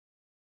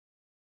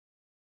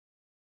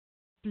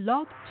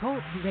Blog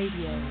Talk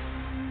Radio.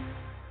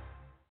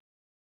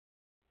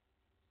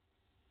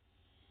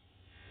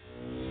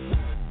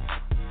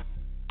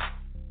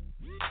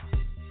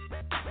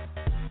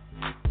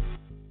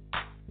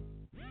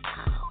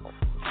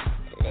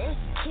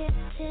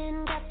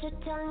 Kitten got your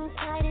tongue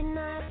tied in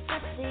a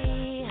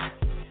pussy.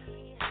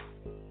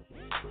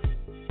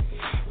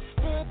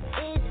 Spit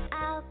it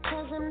out,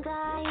 cause I'm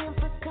dying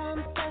for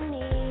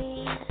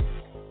company.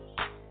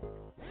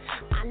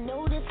 I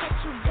notice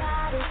that you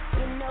got it,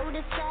 you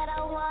notice that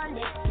I want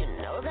it. You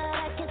know that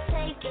I can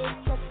take it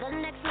to the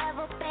next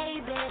level,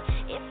 baby.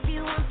 If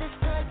you want this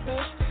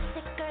goodness,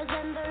 thicker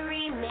than the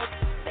remix.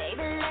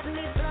 Baby, let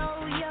me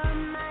blow your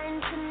mind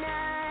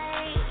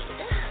tonight.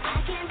 I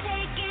can't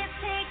take it,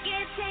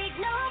 take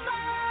no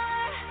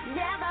more.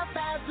 Never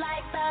felt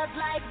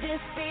like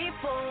this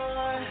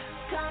before.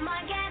 Come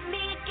on, get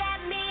me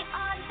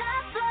on the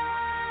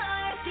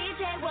floor.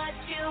 DJ, what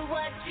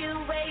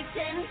you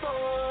waiting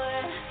for?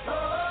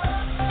 Oh.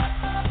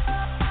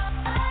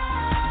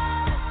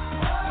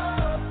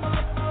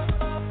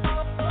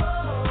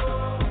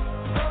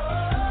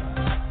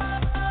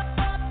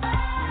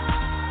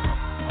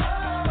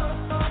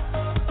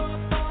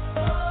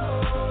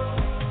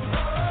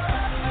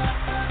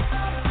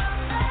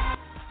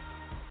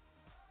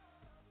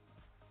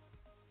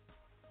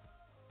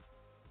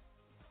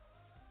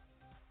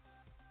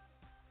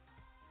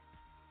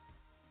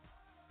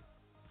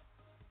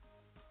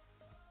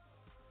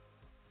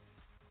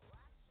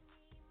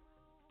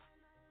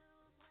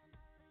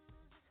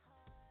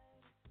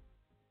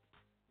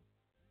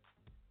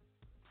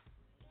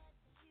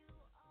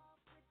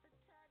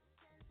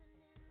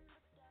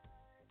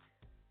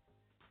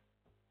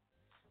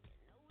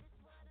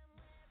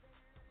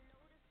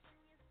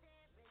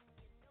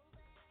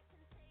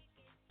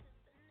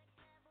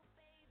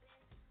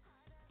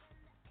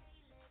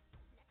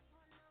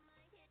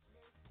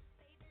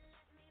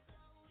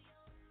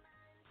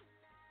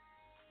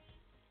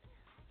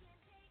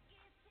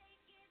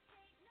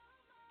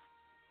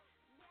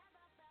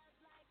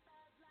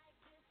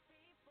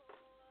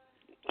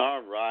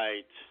 All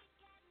right.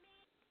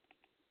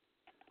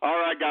 All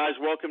right, guys,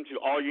 welcome to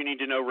All You Need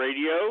to Know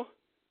Radio,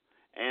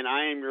 and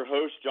I am your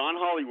host, John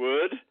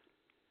Hollywood,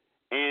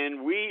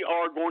 and we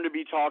are going to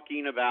be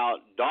talking about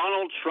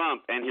Donald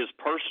Trump and his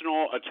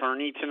personal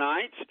attorney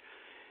tonight.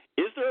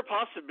 Is there a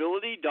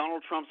possibility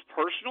Donald Trump's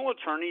personal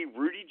attorney,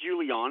 Rudy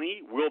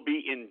Giuliani, will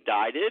be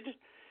indicted?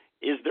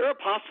 Is there a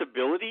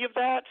possibility of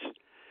that?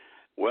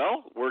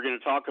 Well, we're going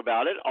to talk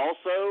about it.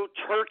 Also,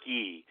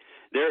 Turkey.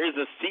 There is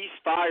a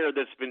ceasefire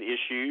that's been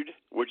issued,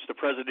 which the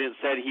president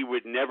said he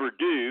would never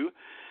do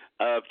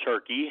of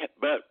Turkey,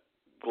 but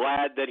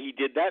glad that he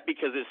did that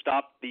because it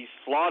stopped the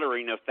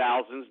slaughtering of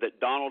thousands that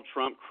Donald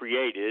Trump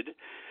created.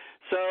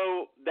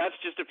 So that's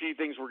just a few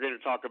things we're going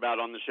to talk about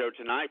on the show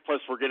tonight.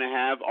 Plus, we're going to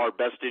have our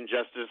Best in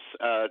Justice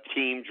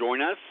team join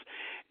us.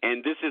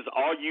 And this is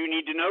All You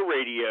Need to Know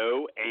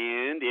Radio,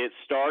 and it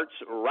starts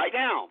right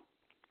now.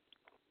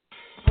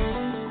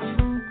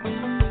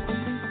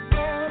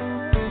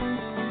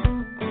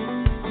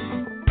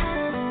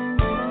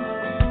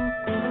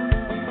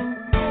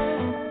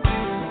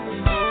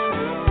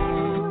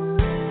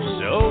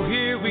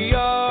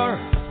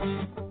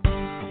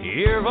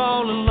 Here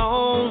all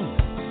alone,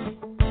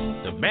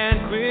 the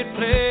band quit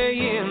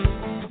playing,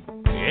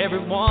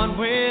 everyone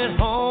went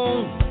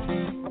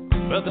home,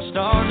 but the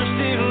stars are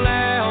still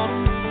out,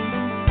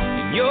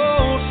 and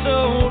you're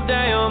so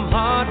damn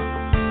hot,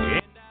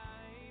 and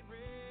I ain't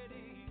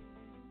ready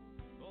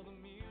for the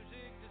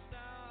music to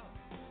stop.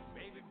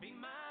 Baby, be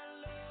my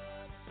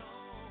love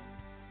song,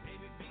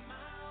 baby, be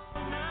my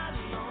all night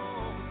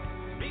long,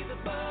 be the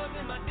bug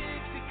in my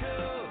Dixie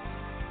cup,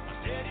 my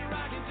steady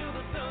rocking till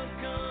the sun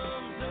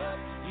comes up.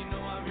 You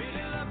know I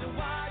really love to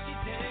watch you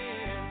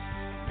dance.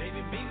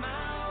 Baby, be my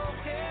oh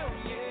hell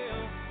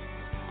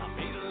yeah. I'll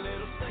beat a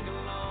little sing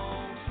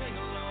along,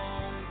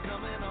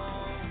 coming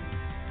on.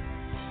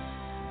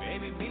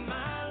 Baby, be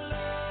my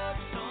love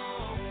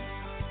song.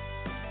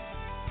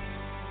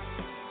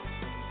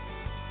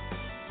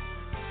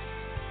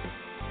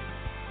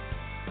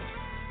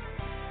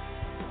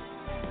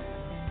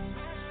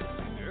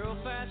 Girl,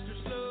 fast or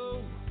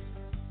slow,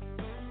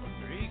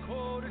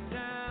 3/4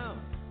 time.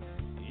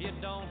 It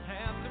don't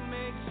have to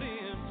make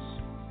sense,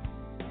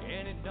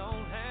 and it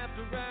don't have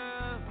to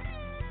rhyme,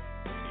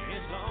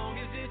 as long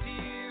as it's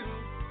you,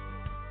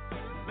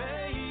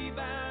 babe,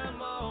 I'm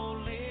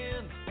all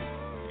in,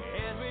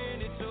 and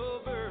when it's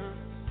over,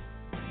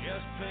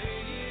 just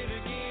play it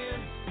again,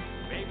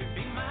 baby,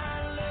 be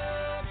my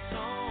love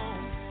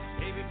song,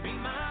 baby, be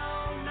my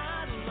all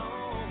night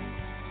long,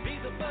 be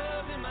the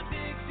buzz in my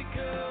Dixie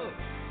cup,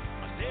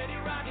 my steady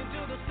rocking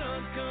till the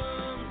sun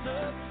comes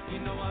up, you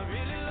know I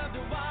really love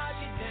to watch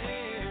it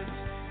dance.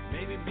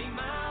 Baby, be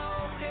my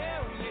oh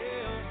hell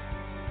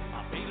yeah.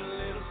 I'll beat a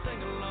little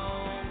sing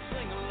along,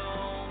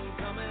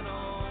 coming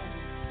on.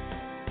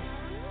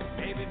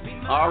 Baby, be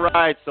my All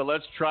right, so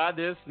let's try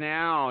this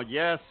now.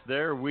 Yes,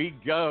 there we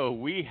go.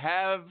 We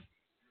have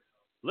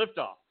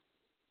liftoff.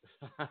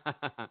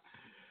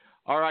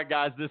 All right,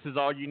 guys, this is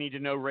All You Need to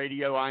Know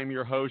Radio. I'm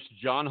your host,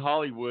 John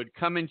Hollywood,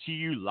 coming to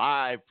you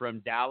live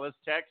from Dallas,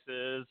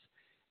 Texas.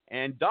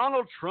 And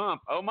Donald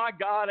Trump, oh my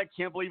God, I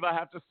can't believe I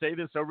have to say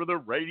this over the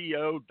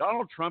radio.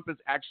 Donald Trump is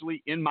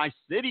actually in my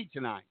city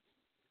tonight.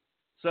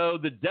 So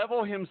the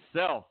devil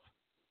himself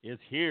is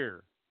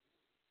here.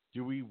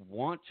 Do we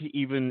want to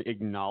even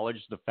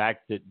acknowledge the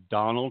fact that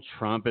Donald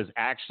Trump is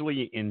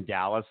actually in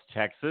Dallas,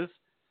 Texas?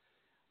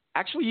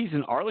 Actually, he's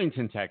in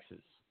Arlington, Texas.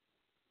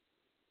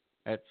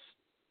 That's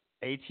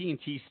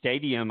AT&T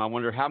Stadium. I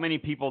wonder how many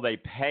people they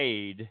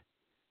paid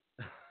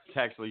to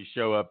actually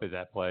show up at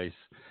that place.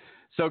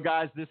 So,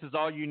 guys, this is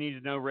All You Need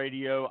to Know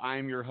Radio. I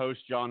am your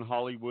host, John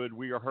Hollywood.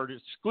 We are heard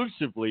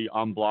exclusively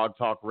on Blog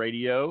Talk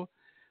Radio.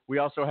 We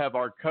also have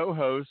our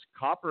co-host,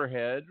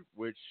 Copperhead,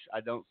 which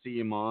I don't see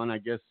him on. I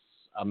guess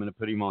I'm going to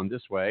put him on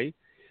this way.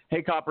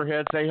 Hey,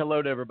 Copperhead, say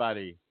hello to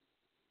everybody.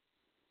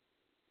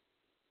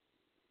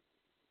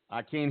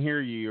 I can't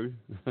hear you.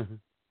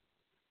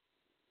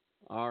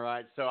 All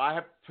right, so I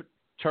have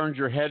turned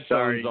your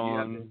headphones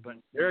on.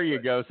 There you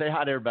go. Say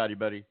hi to everybody,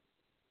 buddy.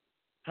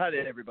 Hi to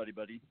everybody,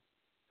 buddy.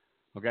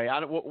 Okay,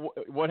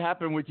 what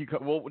happened with you?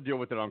 We'll deal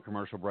with it on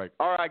commercial break.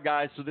 All right,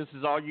 guys, so this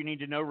is All You Need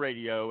to Know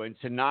Radio, and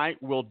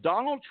tonight, will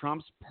Donald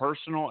Trump's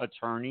personal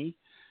attorney,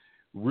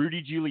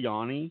 Rudy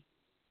Giuliani,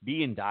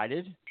 be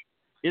indicted?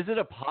 Is it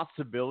a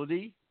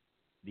possibility?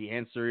 The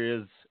answer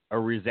is a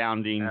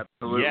resounding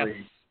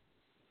Absolutely.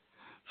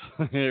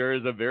 yes. There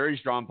is a very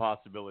strong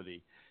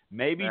possibility.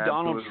 Maybe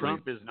Absolutely. Donald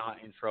Trump is not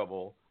in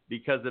trouble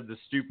because of the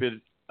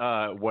stupid,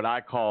 what I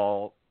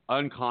call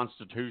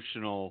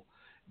unconstitutional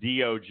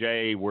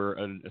DOJ, where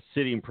a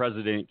sitting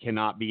president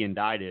cannot be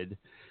indicted.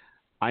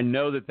 I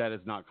know that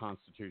is not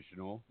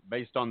constitutional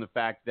based on the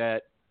fact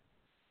that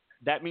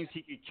means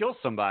he could kill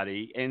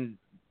somebody, and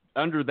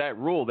under that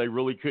rule, they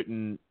really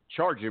couldn't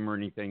charge him or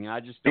anything. I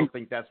just don't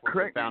think that's what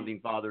the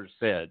founding fathers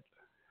said.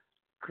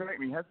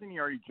 Correct me. Hasn't he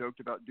already joked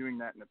about doing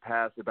that in the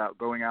past, about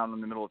going out in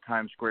the middle of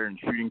Times Square and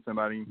shooting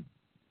somebody?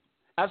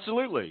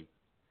 Absolutely.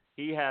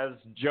 He has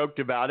joked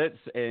about it,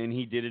 and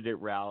he did it at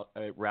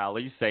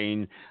rallies,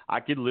 saying,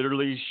 I could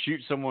literally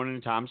shoot someone in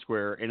Times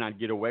Square, and I'd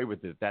get away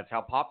with it. That's how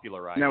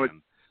popular I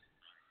am.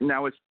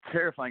 Now, what's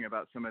terrifying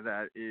about some of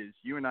that is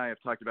you and I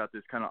have talked about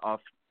this kind of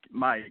off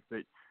mic,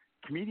 but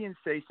comedians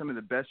say some of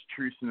the best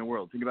truths in the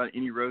world. Think about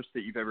any roast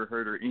that you've ever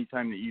heard, or any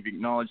time that you've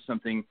acknowledged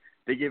something.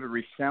 They give a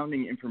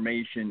resounding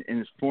information in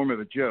this form of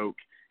a joke,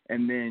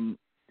 and then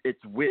it's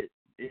wit,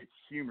 it's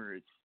humor,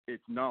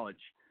 it's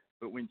knowledge.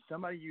 But when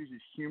somebody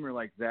uses humor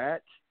like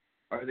that,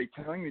 are they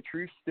telling the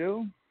truth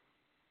still?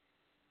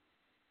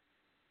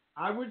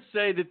 I would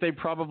say that they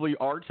probably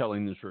are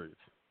telling the truth.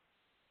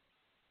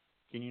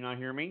 Can you not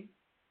hear me?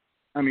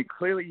 I mean,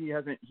 clearly he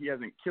hasn't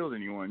killed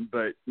anyone,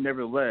 but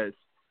nevertheless,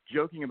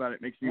 joking about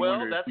it makes me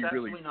wonder if he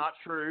really... Well, that's actually not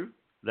true.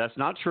 That's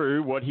not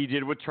true. What he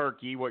did with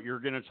Turkey, what you're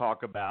going to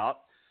talk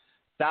about,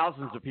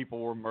 thousands of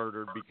people were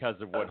murdered because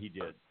of what he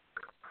did.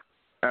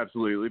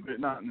 Absolutely,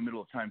 but not in the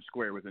middle of Times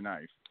Square with a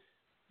knife.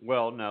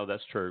 Well, no,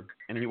 that's true.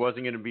 And he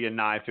wasn't going to be a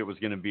knife. It was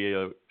going to be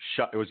a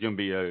shot. It was going to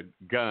be a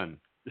gun.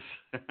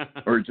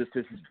 Or just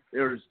his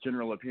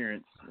general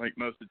appearance, like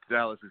most of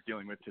Dallas is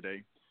dealing with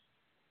today.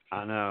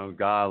 I know,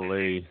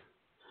 golly.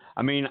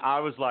 I mean, I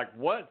was like,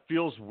 what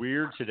feels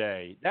weird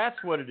today?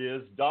 That's what it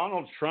is.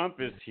 Donald Trump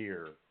is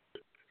here.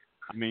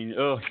 I mean,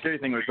 ugh. The scary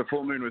thing was the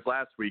full moon was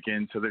last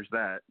weekend, so there's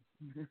that.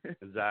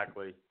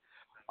 Exactly.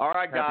 All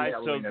right, guys,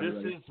 so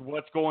everybody. This is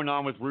what's going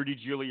on with Rudy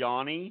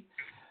Giuliani.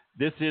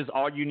 This is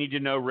All You Need to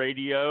Know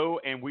Radio,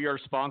 and we are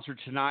sponsored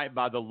tonight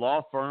by the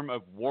law firm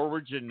of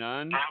Woolridge &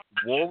 Nunn.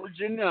 Woolridge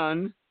 &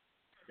 Nunn.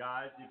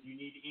 Guys, if you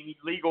need any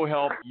legal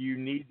help, you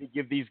need to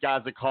give these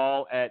guys a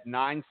call at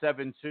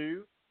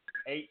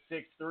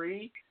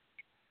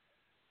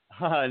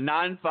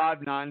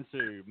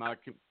 972-863-9592.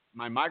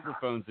 My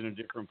microphone's in a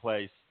different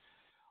place.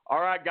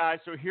 All right, guys,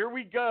 so here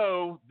we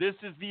go. This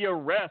is the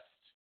arrest.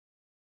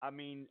 I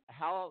mean,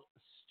 how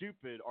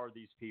stupid are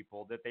these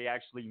people that they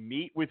actually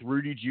meet with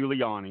Rudy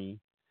Giuliani?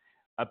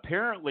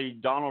 Apparently,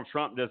 Donald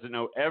Trump doesn't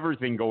know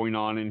everything going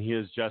on in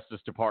his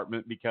Justice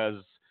Department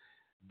because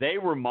they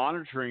were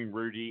monitoring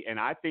Rudy, and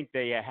I think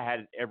they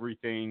had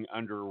everything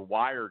under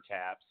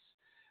wiretaps.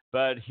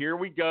 But here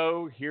we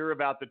go. Hear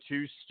about the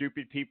two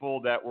stupid people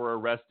that were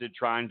arrested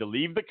trying to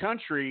leave the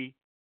country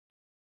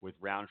with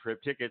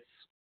round-trip tickets.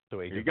 So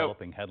a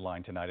developing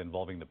headline tonight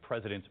involving the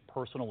president's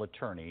personal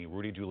attorney,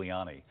 Rudy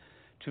Giuliani.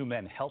 Two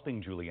men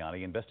helping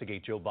Giuliani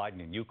investigate Joe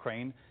Biden in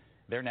Ukraine.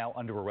 They're now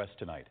under arrest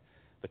tonight.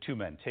 The two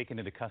men taken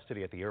into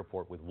custody at the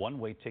airport with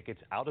one-way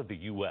tickets out of the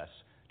U.S.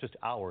 just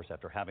hours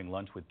after having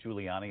lunch with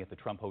Giuliani at the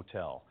Trump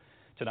Hotel.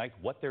 Tonight,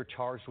 what they're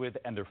charged with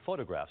and their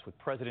photographs with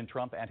President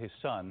Trump and his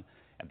son.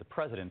 And the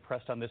president,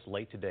 pressed on this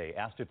late today,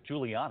 asked if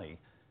Giuliani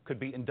could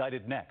be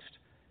indicted next.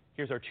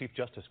 Here's our Chief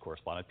Justice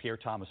correspondent, Pierre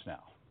Thomas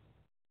now.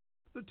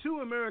 The two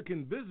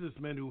American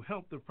businessmen who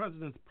helped the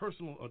president's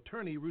personal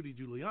attorney, Rudy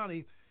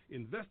Giuliani,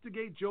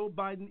 investigate Joe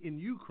Biden in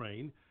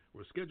Ukraine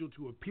were scheduled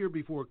to appear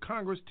before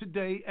Congress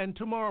today and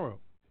tomorrow.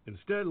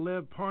 Instead,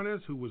 Lev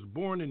Parnas, who was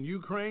born in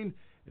Ukraine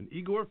and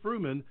Igor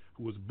Fruman,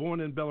 who was born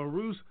in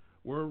Belarus,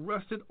 were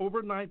arrested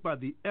overnight by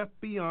the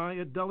FBI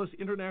at Dulles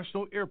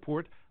International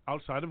Airport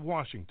outside of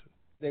Washington.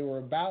 They were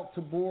about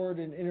to board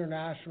an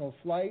international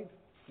flight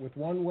with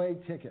one-way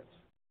tickets.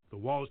 The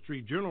Wall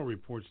Street Journal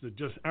reports that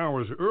just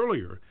hours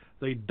earlier,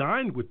 they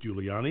dined with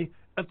Giuliani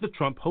at the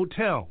Trump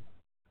Hotel.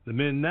 The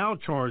men now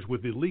charged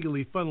with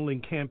illegally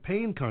funneling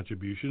campaign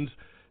contributions,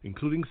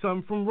 including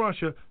some from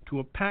Russia, to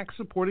a PAC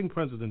supporting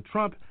President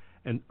Trump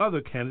and other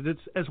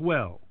candidates as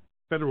well.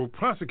 Federal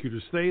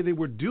prosecutors say they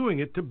were doing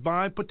it to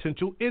buy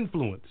potential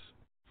influence.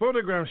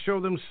 Photographs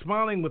show them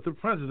smiling with the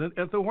president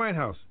at the White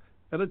House,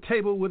 at a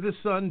table with his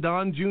son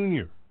Don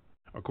Jr.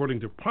 According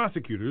to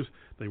prosecutors,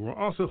 they were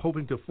also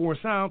hoping to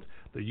force out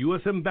the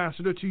U.S.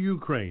 ambassador to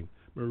Ukraine,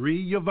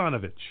 Marie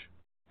Yovanovitch.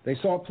 They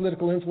sought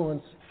political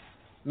influence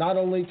not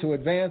only to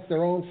advance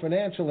their own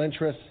financial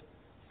interests,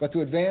 but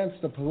to advance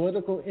the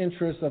political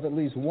interests of at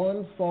least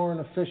one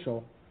foreign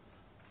official,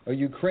 a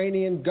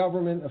Ukrainian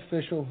government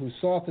official who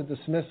sought the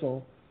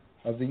dismissal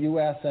of the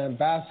U.S.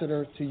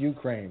 ambassador to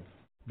Ukraine.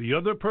 The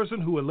other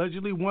person who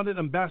allegedly wanted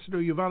Ambassador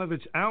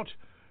Yovanovitch out,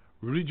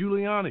 Rudy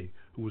Giuliani,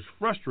 who was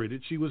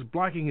frustrated she was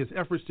blocking his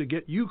efforts to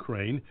get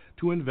Ukraine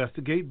to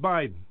investigate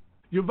Biden.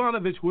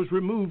 Yovanovitch was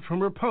removed from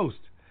her post,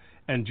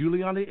 and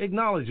Giuliani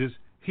acknowledges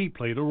he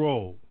played a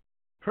role.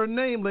 Her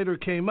name later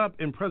came up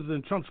in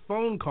President Trump's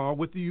phone call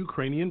with the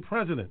Ukrainian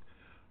president,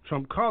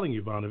 Trump calling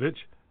Yovanovitch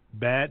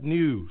bad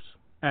news,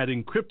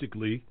 adding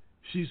cryptically,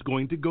 she's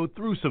going to go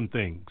through some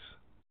things.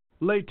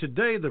 Late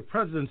today, the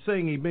president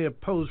saying he may have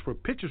posed for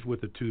pictures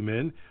with the two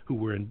men who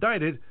were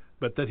indicted,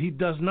 but that he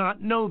does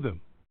not know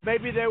them.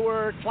 Maybe they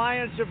were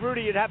clients of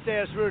Rudy. You'd have to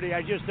ask Rudy.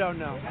 I just don't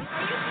know.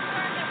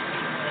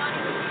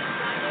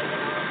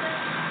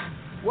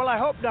 Well, I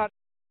hope not.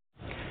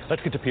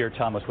 Let's get to Pierre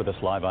Thomas with us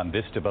live on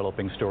this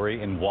developing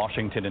story in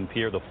Washington. And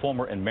Pierre, the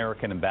former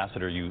American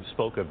ambassador you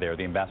spoke of there,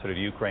 the ambassador to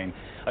Ukraine,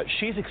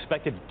 she's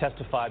expected to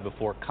testify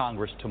before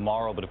Congress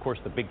tomorrow. But of course,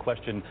 the big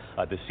question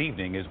this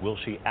evening is, will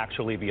she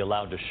actually be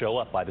allowed to show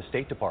up by the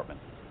State Department?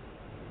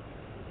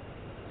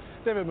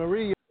 David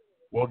Marie.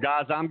 Well,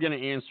 guys, I'm going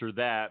to answer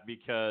that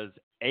because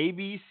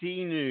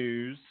ABC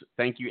News,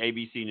 thank you,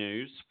 ABC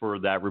News, for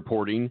that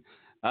reporting.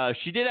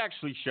 She did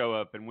actually show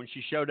up, and when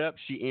she showed up,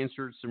 she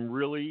answered some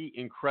really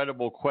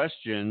incredible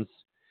questions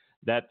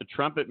that the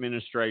Trump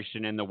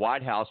administration and the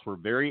White House were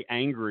very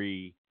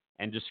angry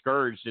and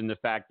discouraged in the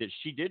fact that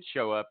she did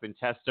show up and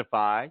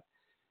testify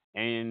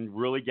and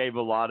really gave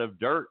a lot of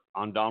dirt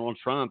on Donald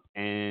Trump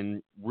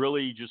and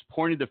really just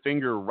pointed the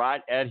finger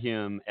right at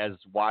him as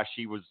why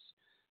she was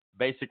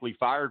basically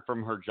fired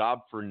from her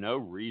job for no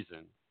reason.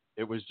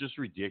 It was just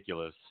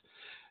ridiculous.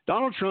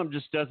 Donald Trump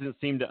just doesn't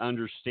seem to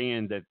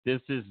understand that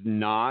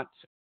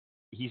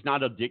he's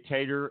not a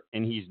dictator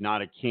and he's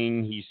not a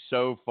king. He's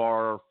so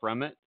far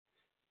from it.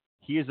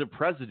 He is a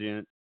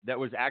president that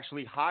was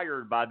actually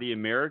hired by the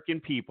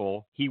American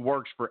people. He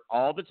works for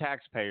all the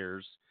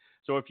taxpayers.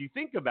 So if you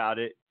think about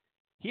it,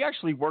 he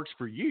actually works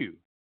for you.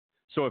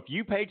 So if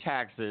you pay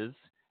taxes,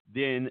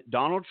 then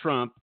Donald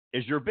Trump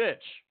is your bitch.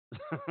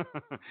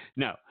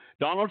 No,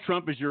 Donald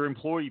Trump is your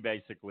employee,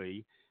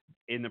 basically,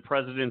 in the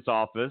president's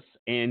office,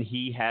 and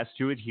he has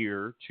to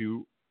adhere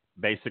to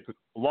basic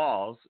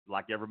laws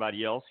like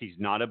everybody else. He's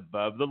not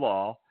above the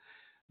law,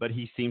 but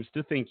he seems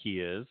to think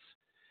he is.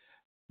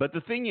 But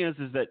the thing is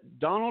that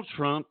Donald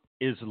Trump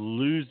is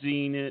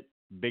losing it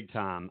big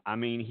time. I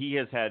mean, he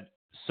has had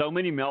so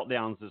many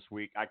meltdowns this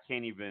week, I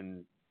can't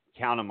even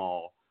count them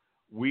all.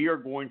 We are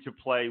going to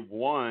play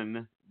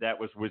one that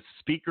was with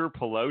Speaker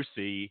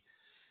Pelosi,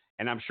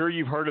 and I'm sure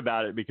you've heard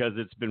about it because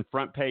it's been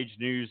front page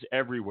news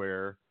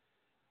everywhere.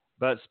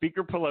 But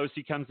Speaker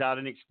Pelosi comes out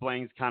and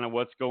explains kind of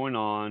what's going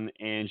on,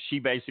 and she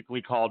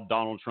basically called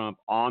Donald Trump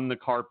on the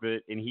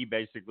carpet, and he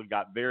basically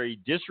got very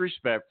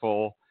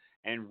disrespectful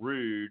and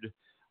rude,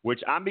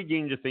 which I'm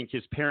beginning to think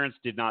his parents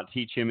did not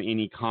teach him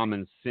any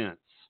common sense,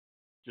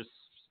 just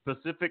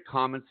specific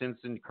common sense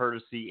and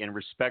courtesy and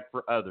respect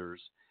for others.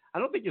 I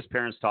don't think his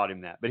parents taught him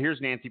that. But here's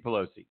Nancy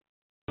Pelosi.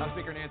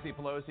 Speaker Nancy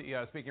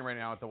Pelosi speaking right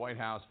now at the White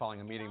House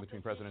following a meeting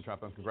between President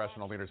Trump and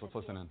congressional leaders. Let's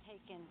listen in.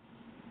 Taken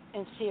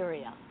in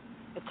Syria.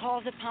 It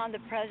calls upon the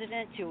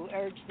president to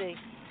urge the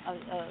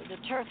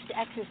Turks to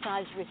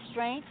exercise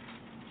restraint,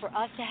 for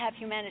us to have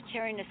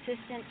humanitarian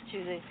assistance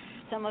to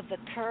some of the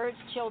Kurds.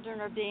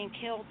 Children are being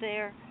killed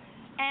there.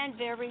 And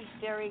very,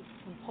 very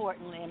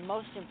importantly, and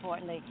most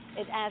importantly,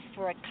 it asks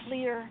for a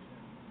clear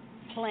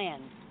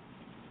plan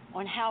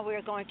on how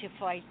we're going to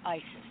fight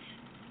ISIS.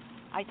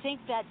 I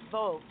think that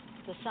vote,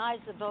 the size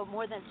of the vote,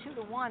 more than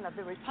 2-1 of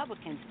the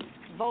Republicans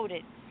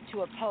voted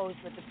to oppose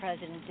what the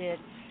president did,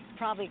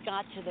 probably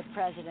got to the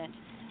president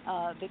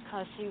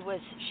because he was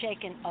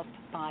shaken up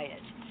by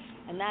it.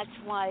 And that's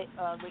why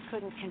we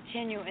couldn't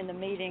continue in the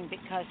meeting,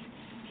 because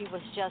he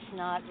was just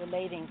not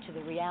relating to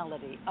the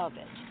reality of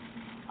it.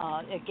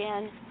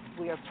 Again,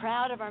 we are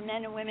proud of our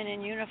men and women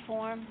in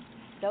uniform.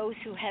 Those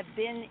who have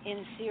been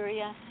in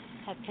Syria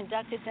have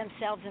conducted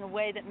themselves in a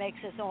way that makes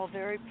us all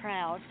very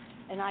proud,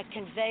 and I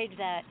conveyed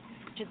that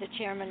to the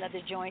chairman of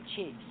the Joint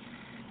Chiefs.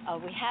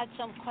 We had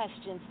some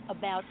questions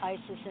about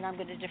ISIS, and I'm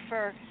going to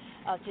defer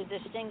to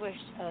distinguished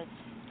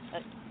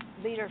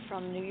leader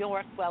from New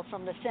York,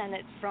 from the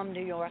Senate from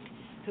New York,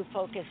 who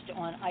focused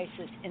on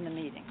ISIS in the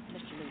meeting.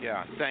 Mr. Leader.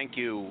 Yeah, thank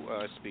you,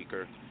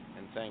 Speaker,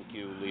 and thank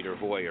you, Leader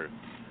Hoyer.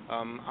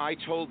 I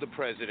told the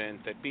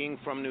President that being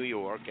from New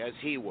York, as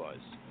he was,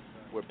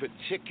 we're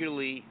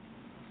particularly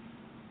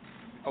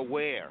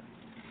aware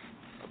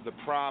of the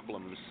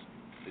problems,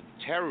 the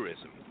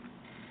terrorism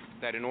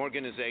that an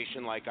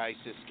organization like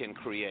ISIS can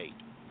create.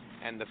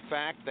 And the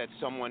fact that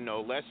someone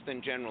no less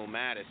than General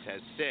Mattis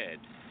has said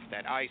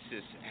that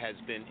ISIS has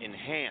been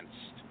enhanced,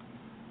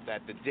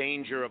 that the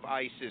danger of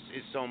ISIS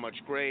is so much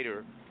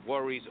greater,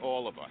 worries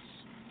all of us.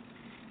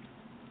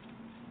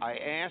 I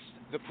asked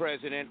the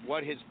President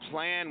what his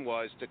plan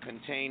was to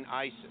contain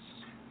ISIS.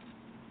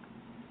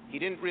 He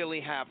didn't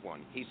really have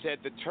one. He said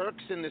the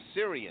Turks and the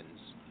Syrians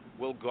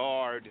will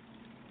guard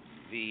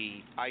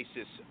the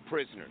ISIS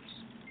prisoners.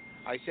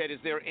 I said, is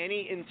there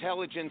any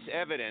intelligence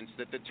evidence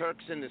that the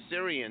Turks and the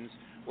Syrians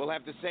will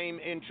have the same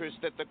interest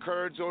that the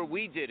Kurds or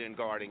we did in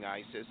guarding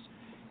ISIS?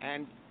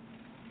 And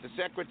the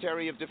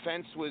Secretary of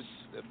Defense was,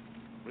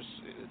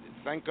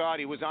 thank God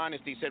he was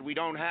honest, he said, we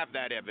don't have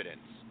that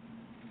evidence.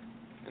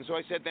 And so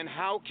I said, then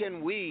how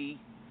can we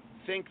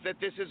think that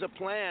this is a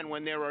plan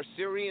when there are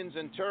Syrians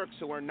and Turks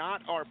who are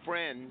not our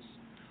friends,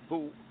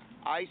 who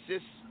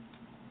ISIS,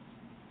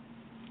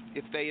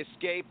 if they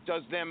escape,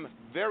 does them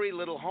very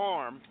little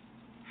harm?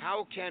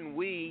 How can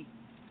we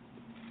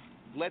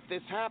let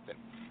this happen?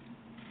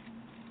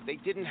 They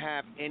didn't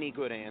have any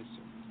good answer.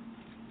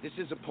 This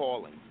is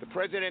appalling. The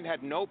President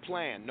had no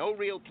plan, no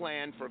real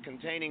plan for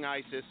containing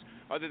ISIS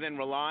other than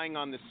relying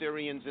on the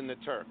Syrians and the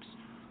Turks.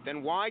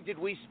 Then why did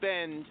we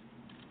spend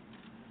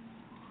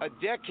a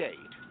decade,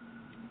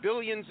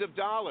 billions of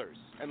dollars,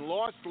 and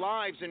lost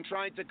lives in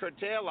trying to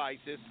curtail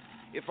ISIS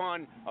if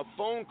on a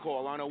phone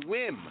call, on a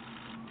whim,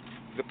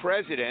 the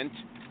President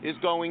is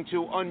going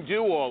to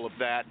undo all of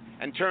that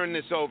and turn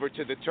this over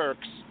to the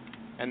Turks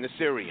and the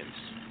Syrians?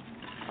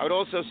 I would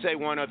also say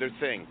one other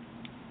thing.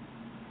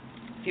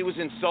 He was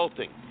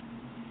insulting,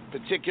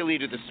 particularly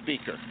to the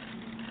Speaker.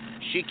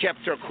 She kept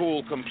her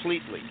cool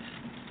completely,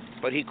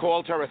 but he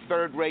called her a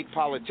third-rate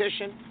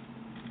politician.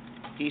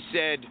 He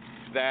said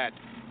that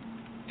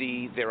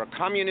there are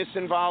communists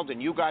involved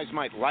and you guys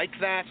might like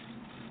that.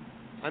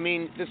 I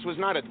mean, this was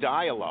not a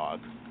dialogue.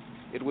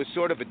 It was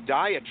sort of a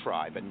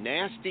diatribe, a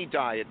nasty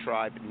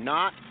diatribe,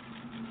 not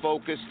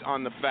focused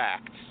on the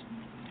facts,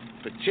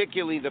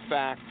 particularly the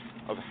fact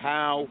of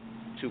how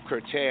to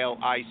curtail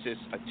ISIS,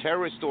 a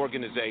terrorist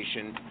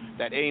organization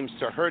that aims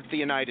to hurt the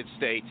United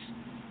States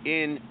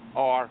in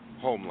our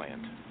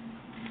homeland.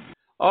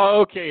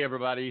 Okay,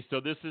 everybody. So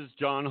this is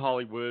John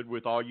Hollywood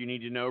with All You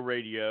Need to Know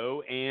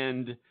Radio,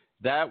 and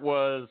that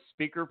was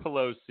Speaker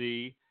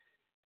Pelosi,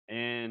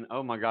 and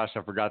oh my gosh,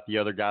 I forgot the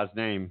other guy's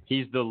name.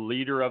 He's the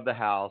leader of the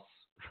House.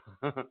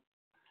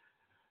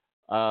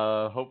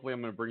 Hopefully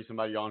I'm going to bring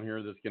somebody on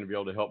here that's going to be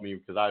able to help me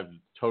because I've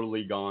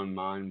totally gone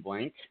mind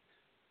blank.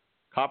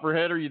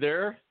 Copperhead, are you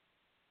there?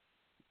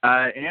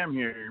 I am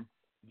here.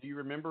 Do you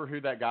remember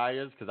who that guy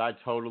is? Because I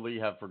totally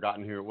have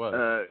forgotten who it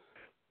was.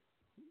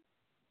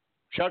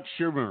 Chuck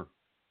Schumer.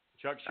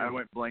 I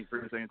went blank for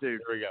a second, too.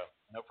 There we go.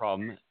 No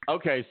problem.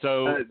 Okay,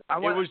 so I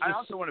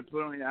also want to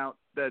point out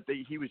that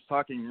he was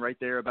talking right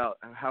there about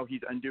how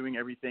he's undoing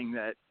everything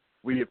that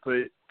we have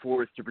put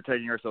forth to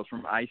protecting ourselves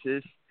from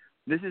ISIS.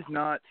 This is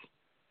not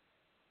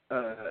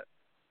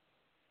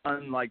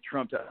unlike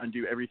Trump to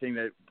undo everything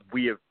that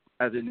we have,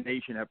 as a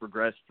nation, have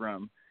progressed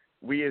from.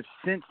 We have,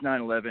 since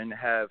 9/11,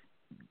 have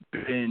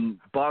been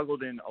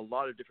boggled in a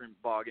lot of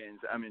different boggins.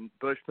 I mean,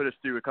 Bush put us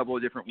through a couple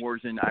of different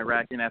wars in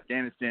Iraq and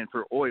Afghanistan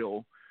for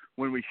oil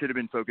when we should have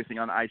been focusing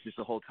on ISIS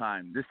the whole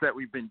time. This that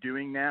we've been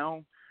doing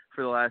now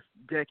for the last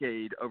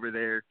decade over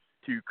there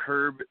to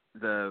curb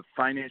the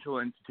financial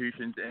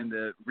institutions and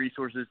the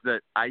resources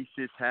that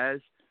ISIS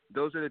has,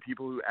 those are the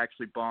people who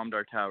actually bombed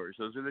our towers.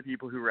 Those are the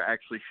people who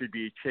should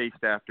be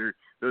chased after.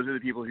 Those are the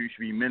people who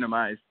should be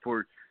minimized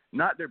for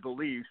not their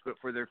beliefs, but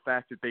for their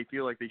fact that they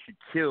feel like they should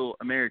kill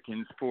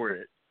Americans for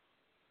it.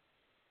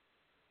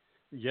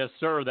 Yes,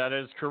 sir, that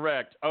is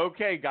correct.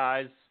 Okay,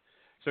 guys.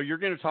 So you're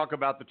going to talk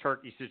about the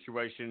Turkey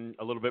situation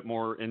a little bit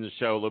more in the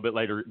show a little bit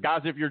later.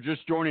 Guys, if you're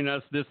just joining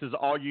us, this is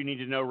All You Need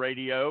to Know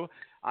Radio.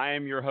 I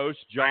am your host,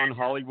 John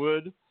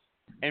Hollywood.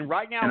 And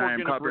right now we're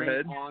going to bring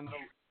on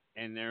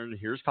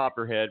here's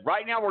Copperhead.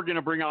 Right now we're going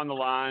to bring on the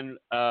line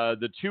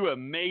the two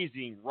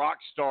amazing rock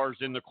stars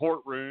in the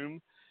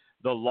courtroom,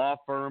 the law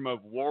firm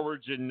of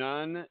Warridge &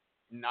 Nunn,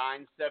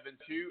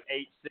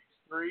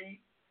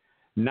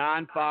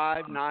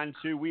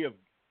 972-863-9592.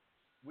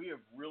 We have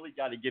really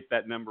got to get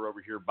that number over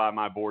here by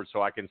my board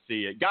so I can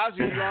see it. Guys,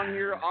 are you on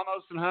here,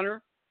 Amos and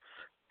Hunter?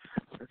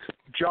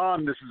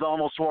 John, this is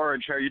Amos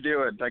Warridge. How you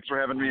doing? Thanks for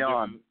having me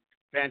on.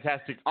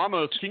 Fantastic.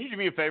 Amos, can you do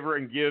me a favor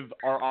and give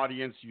our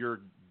audience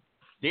your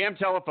damn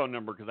telephone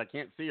number because I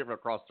can't see it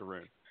across the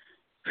room?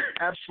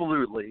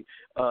 Absolutely.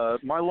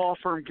 My law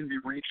firm can be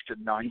reached at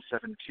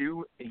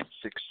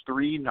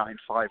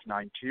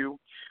 972-863-9592.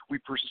 We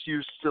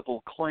pursue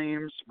civil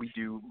claims. We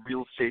do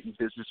real estate and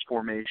business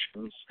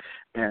formations.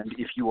 And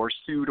if you are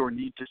sued or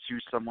need to sue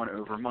someone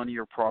over money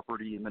or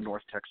property in the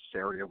North Texas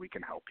area, we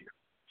can help you.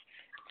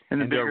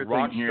 And the bigger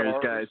thing here is,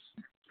 guys,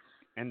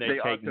 and they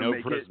take no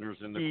prisoners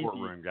in the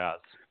courtroom, guys.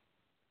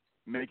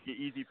 Make it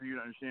easy for you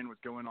to understand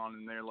what's going on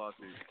in their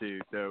lawsuits too,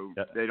 so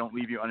they don't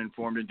leave you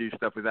uninformed and do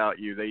stuff without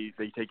you. They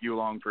take you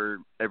along for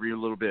every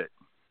little bit.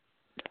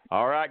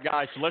 All right,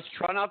 guys. So let's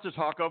try not to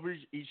talk over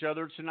each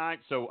other tonight.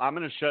 So I'm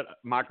going to shut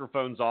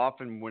microphones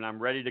off, and when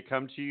I'm ready to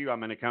come to you, I'm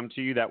going to come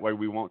to you. That way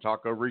we won't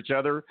talk over each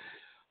other.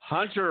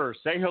 Hunter,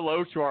 say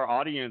hello to our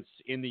audience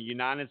in the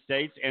United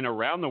States and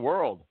around the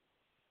world.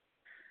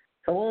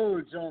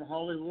 Hello, John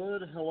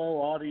Hollywood.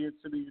 Hello, audience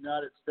in the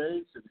United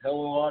States, and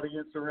hello,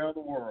 audience around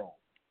the world.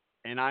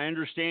 And I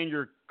understand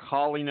you're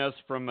calling us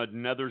from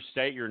another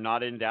state. You're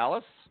not in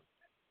Dallas?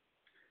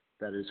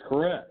 That is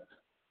correct.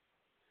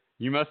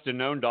 You must have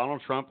known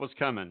Donald Trump was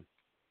coming.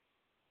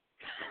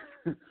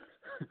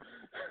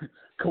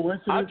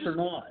 Coincidence or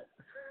not?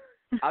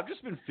 I've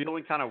just been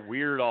feeling kind of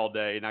weird all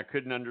day, and I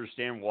couldn't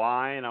understand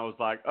why. And I was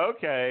like,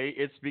 okay,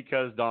 it's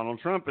because Donald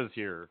Trump is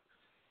here.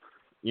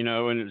 You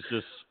know, and it's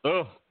just,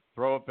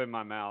 throw up in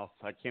my mouth.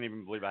 I can't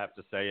even believe I have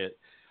to say it.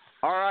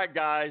 All right,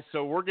 guys,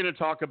 so we're going to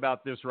talk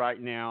about this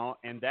right now,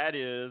 and that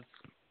is,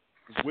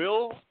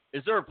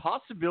 is there a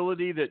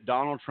possibility that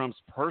Donald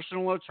Trump's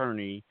personal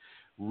attorney,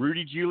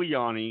 Rudy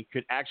Giuliani,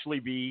 could actually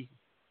be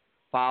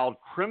filed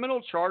criminal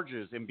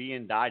charges and be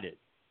indicted?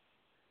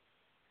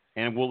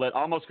 And we'll let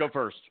Amos go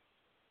first.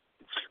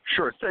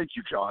 Sure. Thank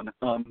you, John.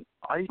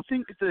 I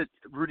think that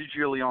Rudy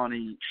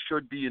Giuliani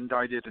should be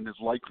indicted and is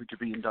likely to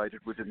be indicted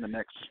within the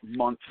next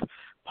month,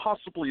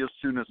 possibly as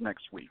soon as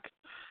next week.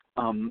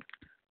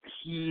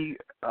 He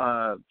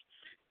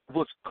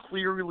was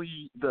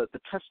clearly the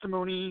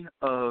testimony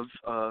of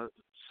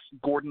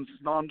Gordon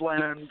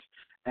Sondland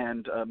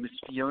and Miss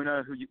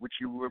Fiona, which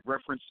you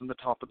referenced in the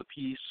top of the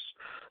piece,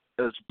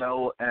 as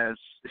well as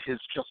his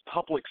just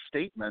public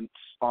statements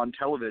on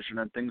television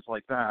and things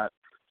like that,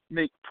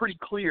 make pretty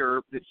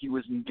clear that he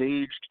was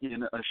engaged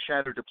in a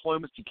shadow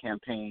diplomacy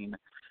campaign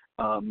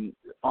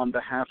on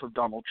behalf of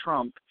Donald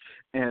Trump,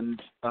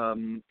 and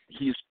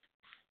he's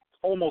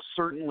almost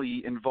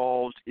certainly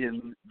involved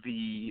in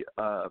the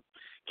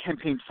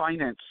campaign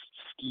finance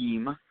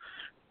scheme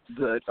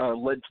that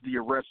led to the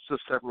arrests of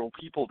several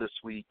people this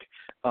week.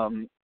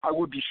 I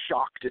would be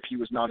shocked if he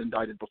was not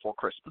indicted before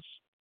Christmas.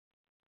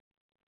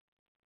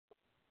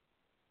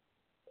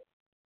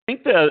 I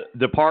think the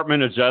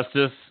Department of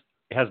Justice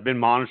has been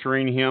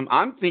monitoring him.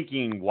 I'm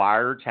thinking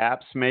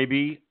wiretaps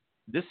maybe.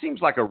 This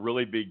seems like a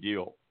really big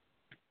deal.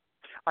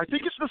 I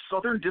think it's the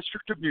Southern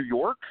District of New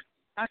York,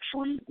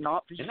 actually,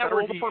 not the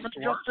Federal Department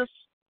of Justice.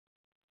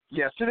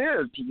 Yes, it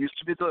is. He used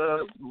to be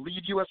the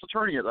lead U.S.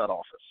 attorney at that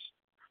office.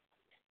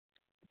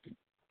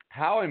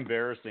 How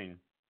embarrassing.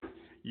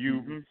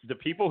 The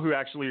people who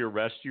actually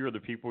arrest you are the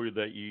people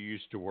that you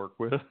used to work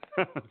with.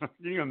 Can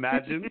you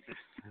imagine?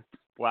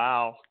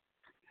 Wow.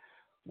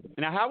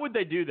 Now, how would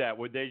they do that?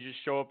 Would they just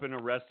show up and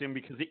arrest him?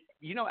 Because,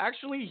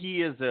 actually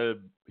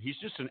he's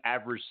just an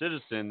average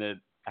citizen that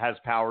has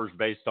powers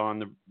based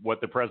on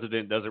what the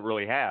president doesn't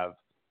really have.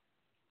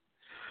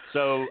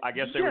 So I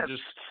guess they would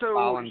just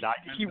file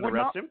indictment and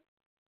arrest him?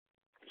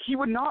 He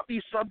would not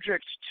be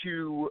subject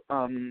to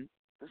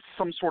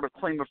some sort of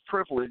claim of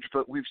privilege,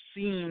 but we've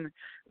seen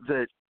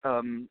that,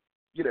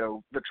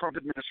 the Trump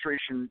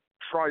administration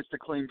tries to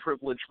claim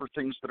privilege for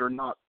things that are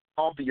not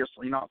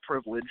obviously not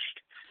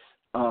privileged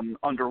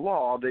under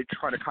law. They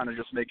try to kind of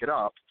just make it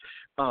up.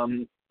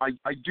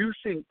 I do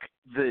think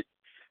that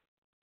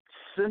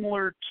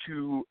similar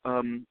to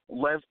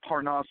Lev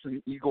Parnas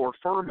and Igor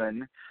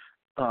Furman,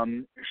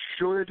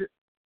 should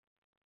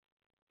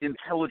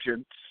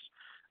intelligence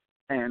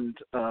and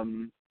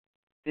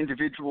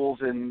individuals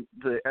in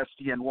the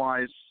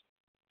SDNY's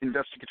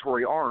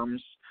investigatory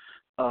arms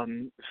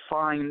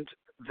find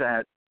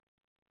that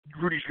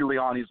Rudy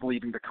Giuliani is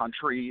leaving the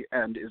country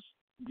and is,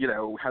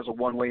 has a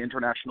one-way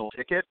international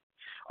ticket,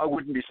 I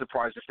wouldn't be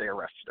surprised if they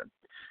arrested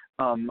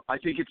him. I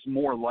think it's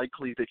more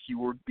likely that he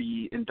would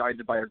be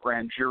indicted by a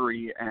grand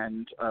jury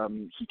and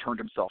he turned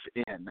himself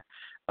in.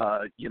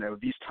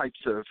 These types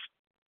of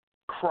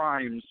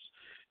crimes,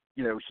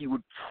 he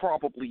would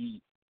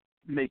probably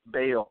make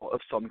bail of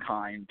some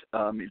kind.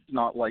 It's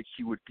not like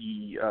he would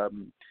be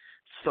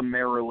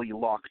summarily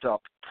locked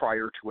up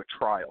prior to a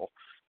trial.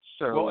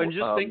 So, and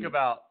just think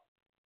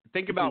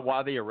about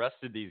why they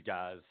arrested these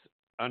guys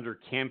under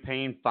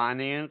campaign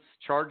finance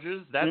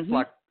charges. That's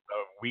like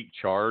a weak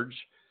charge,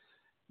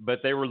 but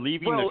they were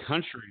leaving the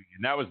country,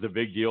 and that was the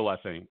big deal, I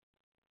think.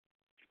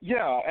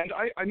 Yeah, and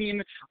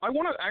I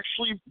want to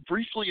actually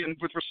briefly and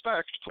with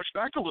respect push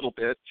back a little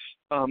bit.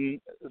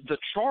 The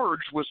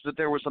charge was that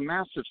there was a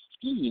massive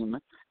scheme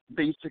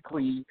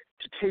basically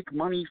to take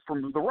money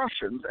from the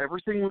Russians.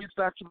 Everything leads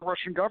back to the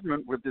Russian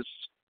government with this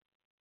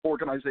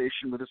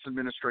organization with this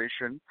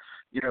administration.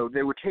 You know,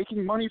 they were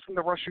taking money from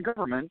the Russian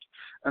government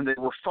and they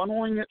were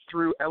funneling it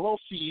through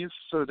LLCs,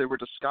 so they were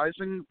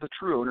disguising the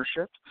true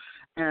ownership,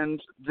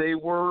 and they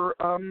were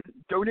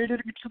donating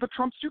it to the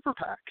Trump super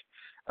PAC.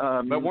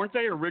 But weren't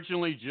they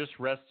originally just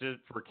arrested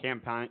for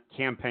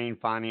campaign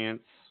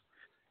finance?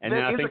 And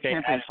then I think a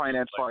campaign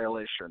finance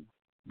violation.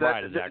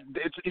 Right,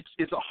 exactly.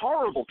 It's a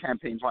horrible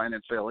campaign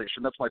finance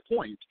violation. That's my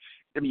point.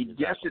 I mean,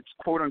 yes, it's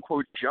quote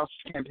unquote just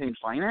campaign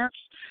finance,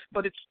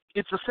 but it's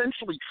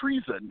essentially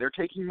treason. They're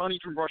taking money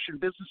from Russian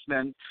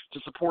businessmen to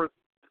support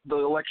the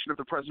election of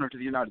the president of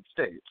the United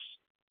States.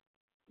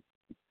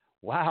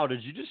 Wow,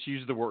 did you just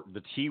use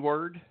the T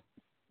word?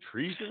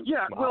 Treason?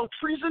 Yeah, wow. Well,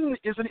 treason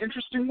is an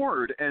interesting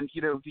word, and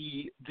you know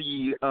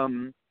the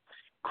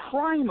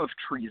crime of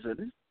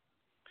treason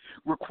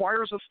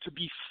requires us to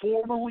be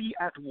formally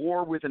at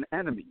war with an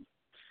enemy.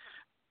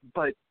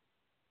 But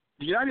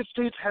the United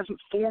States hasn't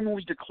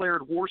formally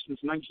declared war since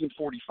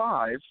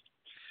 1945.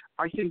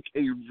 I think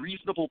a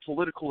reasonable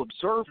political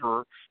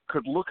observer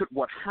could look at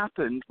what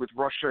happened with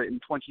Russia in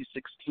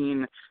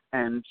 2016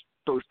 and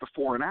both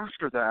before and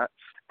after that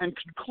and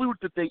conclude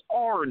that they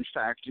are, in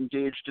fact,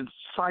 engaged in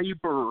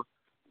cyber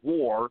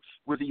war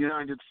with the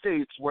United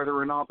States, whether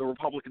or not the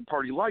Republican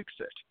Party likes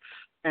it.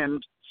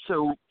 And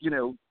so, you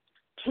know,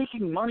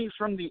 taking money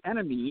from the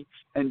enemy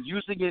and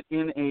using it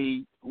in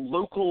a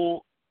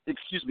local, in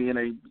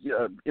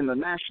the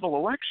national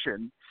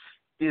election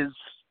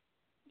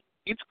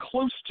it's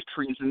close to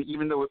treason,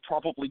 even though it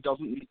probably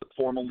doesn't meet the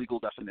formal legal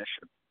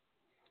definition.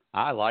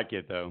 I like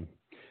it, though.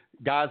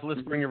 Guys,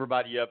 let's bring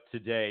everybody up to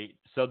date.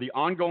 So the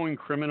ongoing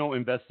criminal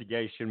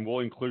investigation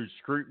will include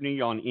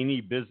scrutiny on any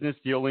business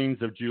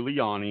dealings of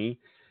Giuliani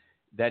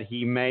that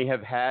he may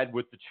have had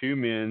with the two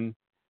men.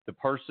 The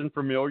person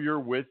familiar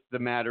with the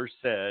matter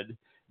said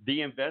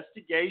the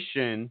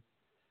investigation.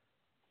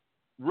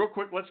 Real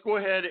quick, let's go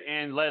ahead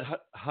and let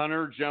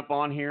Hunter jump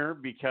on here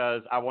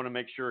because I want to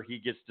make sure he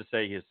gets to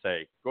say his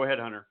say. Go ahead,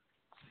 Hunter.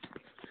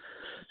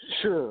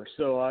 Sure.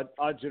 So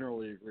I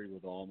generally agree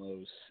with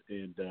Almos,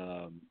 and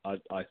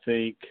I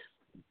think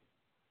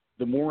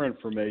the more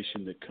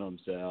information that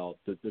comes out,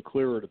 the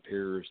clearer it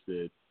appears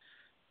that,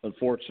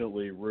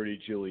 unfortunately, Rudy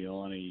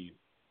Giuliani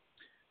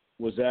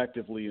was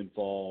actively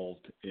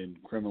involved in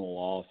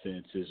criminal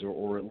offenses,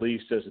 or at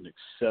least as an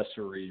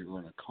accessory or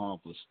an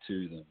accomplice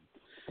to them.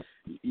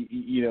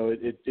 You know,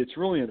 it's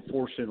really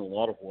unfortunate in a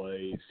lot of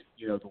ways,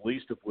 you know, the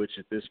least of which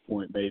at this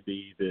point may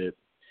be that,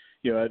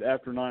 you know,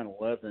 after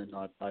 9/11,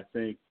 I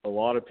think a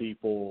lot of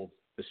people,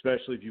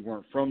 especially if you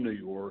weren't from New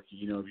York,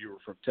 you know, if you were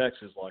from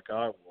Texas like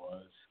I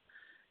was,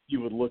 you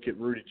would look at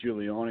Rudy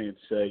Giuliani and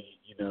say,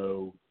 you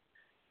know,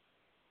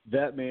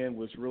 that man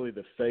was really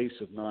the face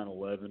of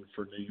 9/11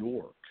 for New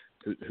York,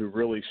 who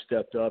really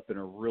stepped up in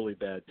a really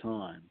bad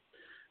time.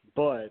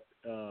 But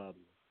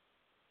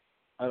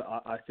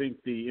I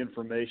think the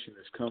information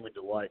that's coming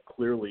to light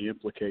clearly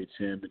implicates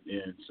him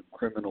in some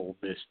criminal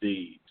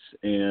misdeeds.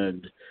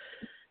 And,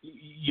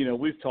 you know,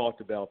 we've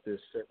talked about this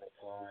several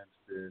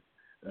times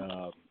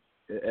that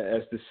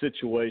as the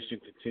situation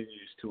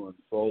continues to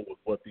unfold with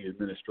what the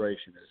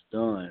administration has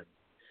done,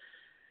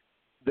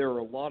 there are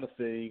a lot of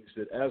things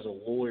that as a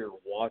lawyer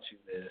watching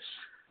this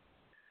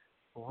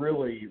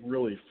really,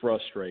 really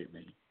frustrate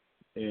me.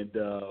 And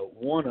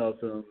one of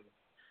them,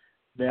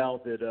 now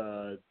that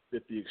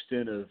the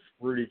extent of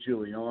Rudy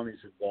Giuliani's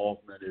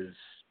involvement is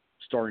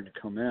starting to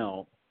come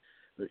out,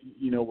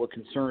 you know, what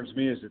concerns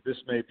me is that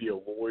this may be a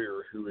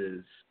lawyer who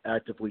is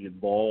actively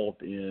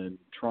involved in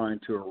trying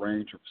to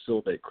arrange or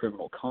facilitate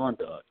criminal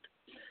conduct.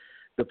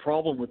 The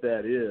problem with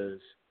that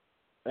is,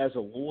 as a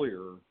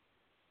lawyer,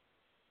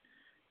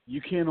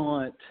 you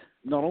cannot,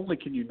 not only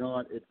can you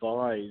not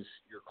advise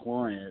your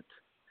client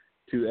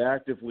to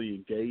actively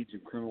engage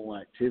in criminal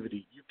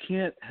activity, you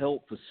can't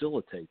help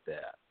facilitate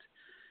that.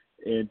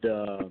 And,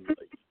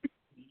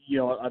 you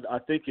know, I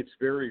think it's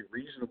very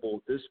reasonable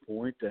at this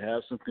point to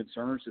have some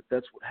concerns that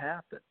that's what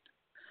happened.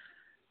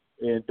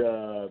 And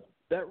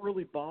that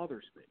really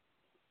bothers me.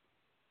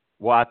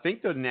 Well, I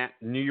think the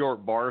New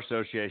York Bar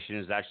Association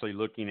is actually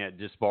looking at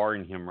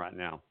disbarring him right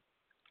now.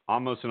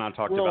 Almos and I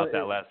talked about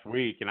that last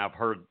week, and I've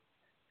heard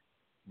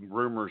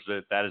rumors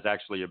that is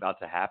actually about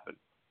to happen.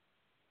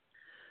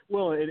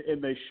 Well,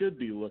 and they should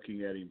be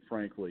looking at him,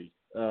 frankly.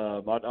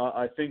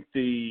 I think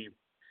the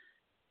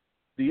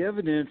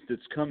evidence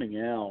that's coming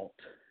out,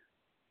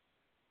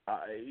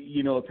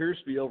 you know, appears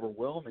to be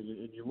overwhelming.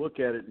 And you look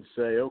at it and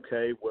say,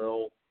 okay,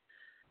 well,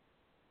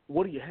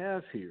 what do you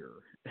have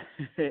here?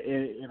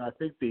 and I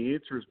think the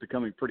answer is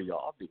becoming pretty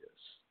obvious.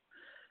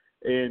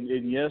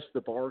 And yes,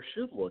 the bar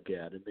should look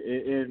at it.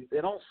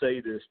 And I'll say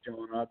this,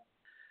 John,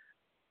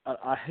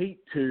 I hate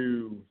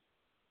to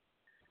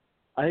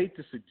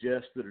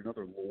suggest that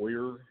another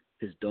lawyer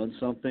has done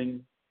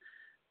something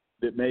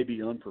that may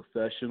be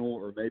unprofessional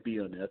or may be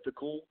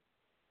unethical.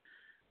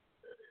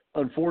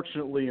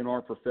 Unfortunately, in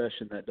our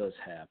profession, that does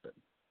happen.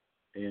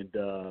 And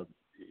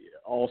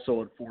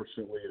also,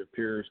 unfortunately, it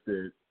appears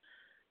that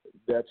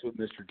that's what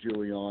Mr.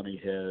 Giuliani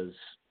has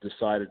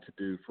decided to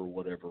do for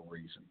whatever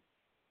reason.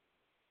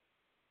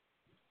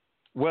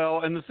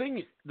 Well, and the thing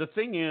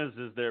is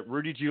that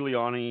Rudy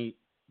Giuliani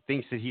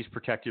thinks that he's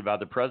protected by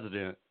the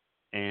president,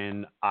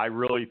 and I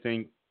really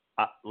think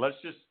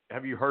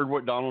have you heard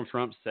what Donald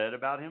Trump said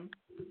about him?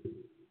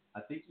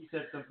 I think he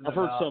said something. I've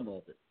heard some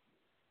of it.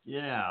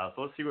 Yeah,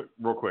 so let's see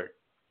real quick.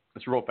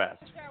 Let's real fast.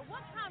 Sir,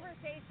 what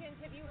conversations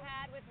have you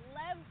had with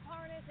Lev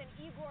Parnas and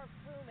Igor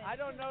Fruman? I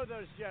don't know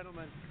those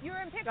gentlemen. You're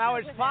in pictures Now,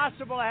 it's with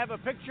possible I have a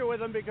picture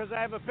with them because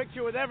I have a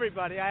picture with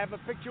everybody. I have a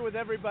picture with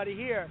everybody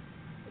here.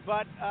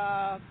 But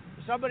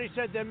somebody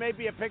said there may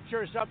be a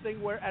picture or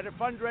something where at a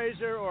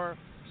fundraiser or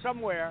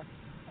somewhere.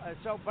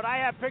 But I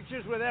have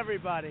pictures with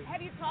everybody.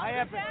 Have you talked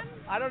with them?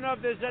 I don't know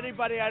if there's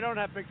anybody I don't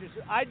have pictures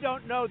with. I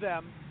don't know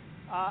them.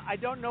 I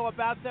don't know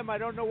about them. I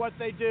don't know what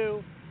they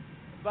do.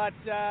 But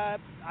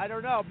I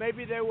don't know.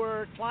 Maybe they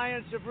were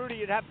clients of Rudy.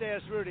 You'd have to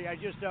ask Rudy. I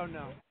just don't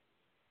know.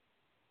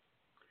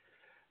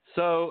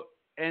 So,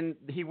 and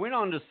he went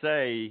on to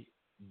say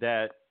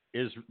that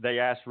they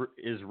asked,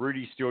 is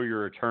Rudy still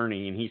your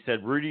attorney? And he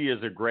said, Rudy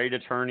is a great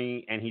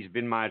attorney, and he's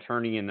been my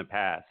attorney in the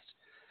past.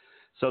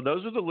 So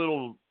those are the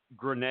little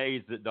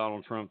grenades that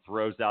Donald Trump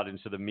throws out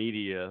into the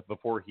media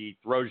before he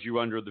throws you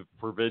under the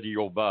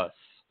proverbial bus.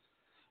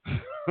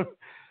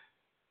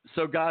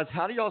 So, guys,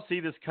 how do y'all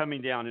see this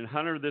coming down? And,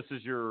 Hunter, this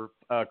is your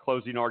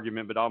closing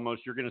argument, but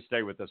almost you're going to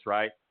stay with us,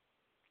 right?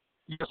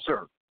 Yes,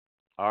 sir.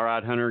 All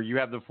right, Hunter, you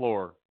have the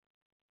floor.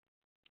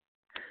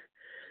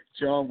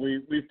 John,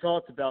 we've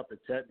talked about the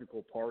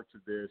technical parts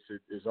of this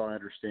as I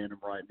understand them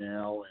right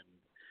now, and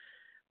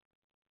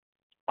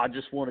I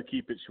just want to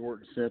keep it short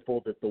and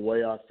simple that the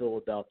way I feel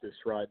about this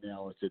right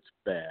now is it's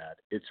bad.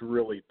 It's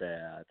really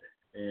bad,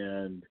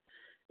 and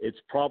it's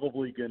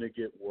probably going to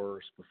get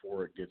worse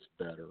before it gets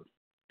better.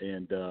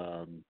 And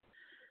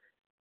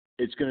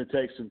it's going to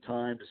take some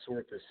time to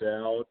sort this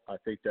out. I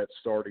think that's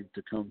starting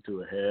to come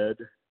to a head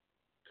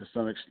to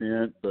some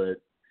extent, but,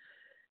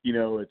 you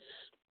know,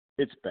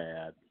 it's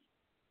bad.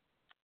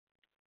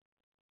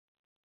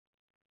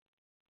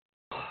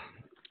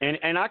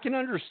 And I can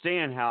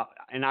understand how,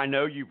 and I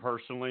know you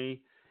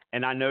personally,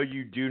 and I know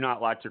you do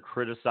not like to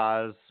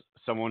criticize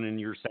someone in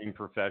your same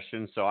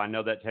profession, so I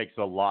know that takes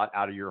a lot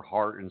out of your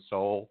heart and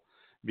soul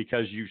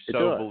because you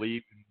so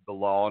believe in the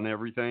law and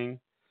everything.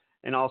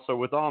 And also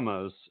with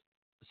Amos.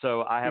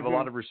 So I have a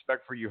lot of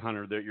respect for you,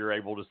 Hunter, that you're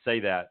able to say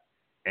that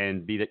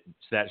and be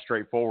that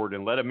straightforward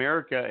and let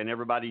America and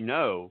everybody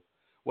know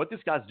what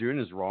this guy's doing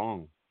is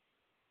wrong.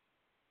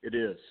 It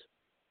is.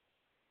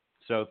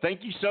 So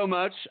thank you so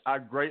much. I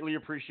greatly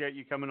appreciate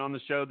you coming on the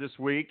show this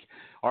week.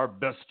 Our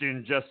Best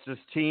in Justice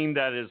team,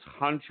 that is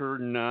Hunter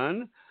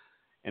Nunn.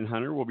 And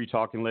Hunter, we'll be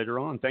talking later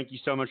on. Thank you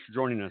so much for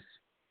joining us.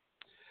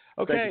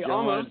 Okay, Thank you,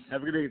 John. Amos.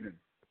 Have a good evening.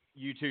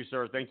 You too,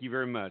 sir. Thank you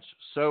very much.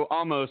 So,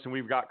 almost, and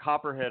we've got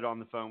Copperhead on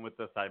the phone with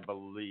us, I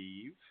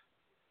believe.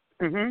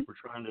 Mm-hmm. We're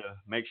trying to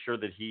make sure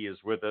that he is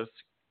with us.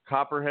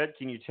 Copperhead,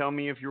 can you tell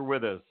me if you're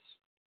with us?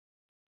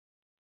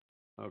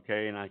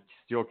 Okay, and I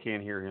still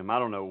can't hear him. I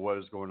don't know what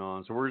is going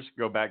on. So, we're just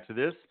going to go back to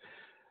this.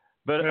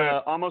 But,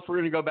 almost, we're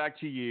going to go back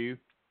to you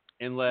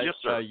and let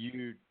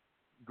you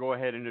go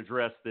ahead and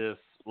address this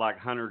like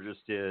Hunter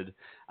just did.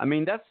 I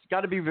mean, that's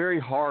got to be very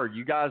hard.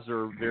 You guys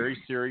are very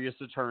serious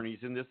attorneys,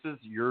 and this is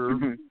your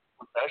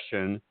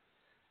profession.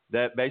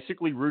 That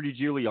basically Rudy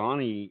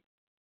Giuliani,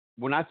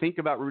 when I think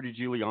about Rudy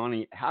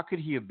Giuliani, how could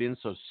he have been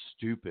so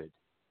stupid?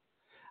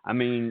 I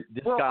mean,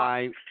 this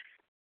guy,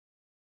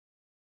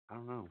 I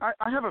don't know.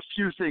 I have a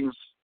few things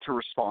to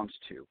respond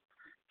to.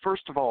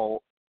 First of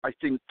all, I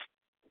think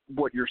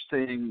what you're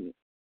saying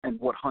and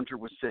what Hunter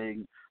was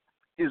saying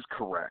is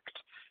correct.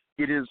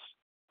 It is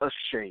a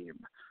shame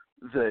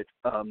that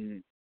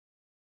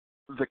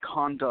the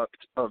conduct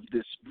of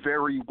this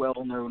very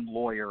well-known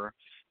lawyer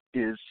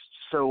is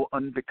so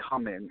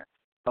unbecoming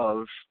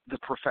of the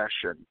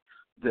profession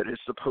that is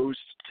supposed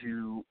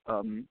to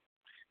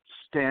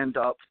stand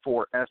up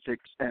for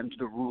ethics and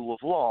the rule of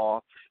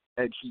law,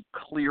 and he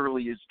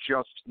clearly is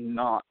just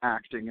not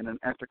acting in an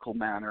ethical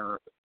manner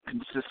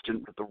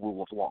consistent with the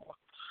rule of law.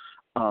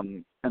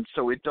 And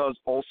so it does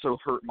also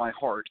hurt my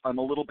heart. I'm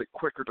a little bit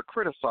quicker to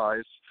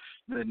criticize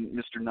than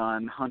Mr.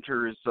 Nunn.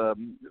 Hunter is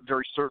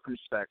very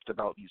circumspect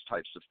about these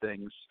types of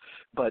things.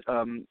 But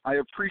I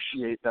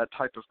appreciate that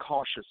type of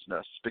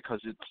cautiousness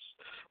because it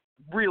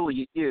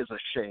really is a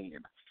shame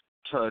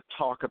to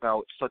talk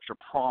about such a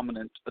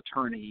prominent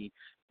attorney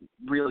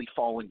really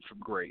falling from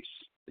grace.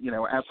 You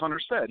know, as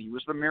Hunter said, he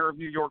was the mayor of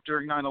New York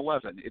during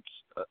 9/11.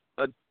 It's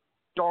a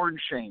darn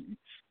shame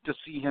to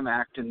see him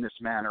act in this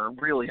manner,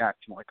 really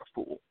acting like a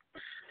fool.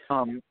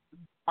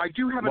 I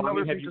do have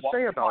another thing to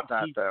say about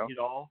that,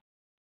 though.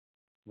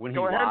 When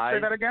Go ahead and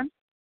say that again.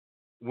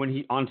 When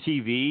he on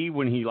TV,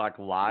 when he like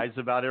lies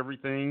about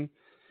everything,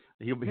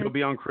 he'll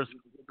be on Chris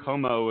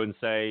Como and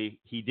say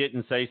he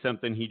didn't say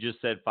something he just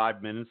said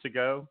 5 minutes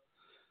ago.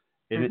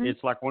 And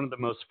it's like one of the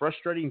most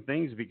frustrating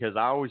things because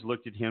I always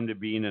looked at him to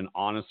being an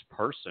honest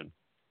person.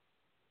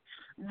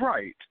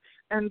 Right.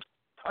 And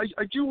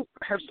I do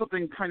have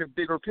something kind of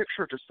bigger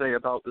picture to say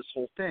about this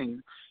whole thing,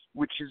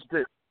 which is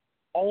that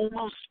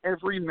almost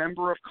every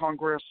member of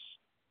Congress,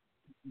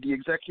 the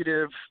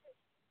executive,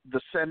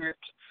 the Senate,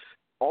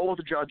 all of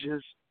the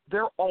judges,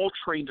 they're all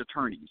trained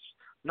attorneys.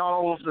 Not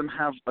all of them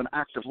have an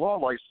active law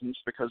license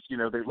because,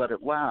 they let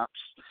it lapse,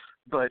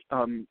 but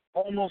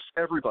almost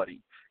everybody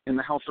in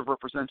the House of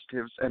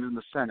Representatives and in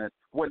the Senate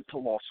went to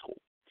law school.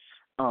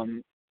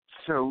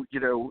 So,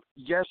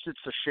 yes, it's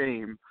a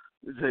shame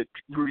that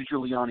Rudy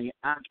Giuliani,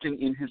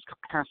 acting in his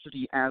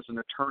capacity as an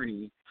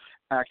attorney,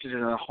 acted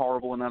in a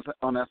horrible and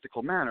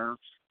unethical manner.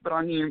 But,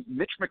 I mean,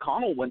 Mitch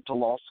McConnell went to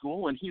law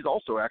school, and he's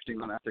also acting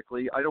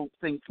unethically. I don't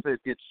think that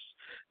it's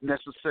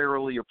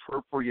necessarily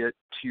appropriate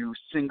to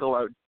single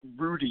out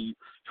Rudy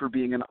for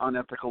being an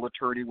unethical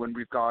attorney when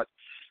we've got,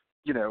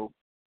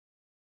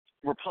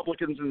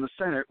 Republicans in the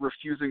Senate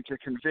refusing to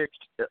convict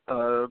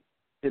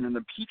in an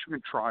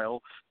impeachment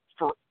trial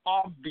for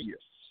obvious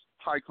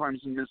high crimes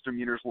and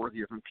misdemeanors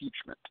worthy of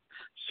impeachment.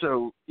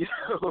 So,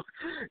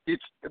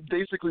 it's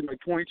basically my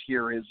point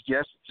here is,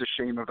 yes, it's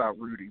a shame about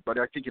Rudy, but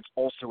I think it's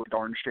also a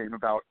darn shame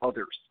about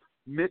others.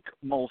 Mick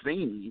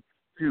Mulvaney,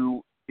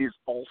 who is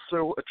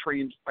also a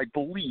trained, I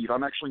believe,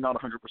 I'm actually not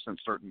 100%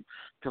 certain,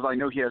 because I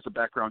know he has a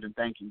background in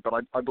banking, but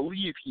I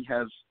believe he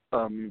has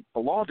a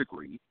law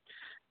degree,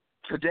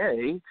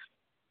 today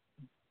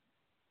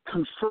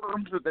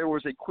confirmed that there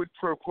was a quid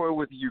pro quo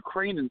with the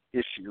Ukraine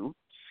issue,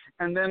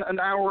 and then an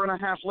hour and a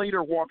half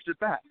later walked it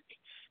back.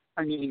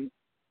 I mean,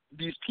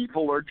 these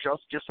people are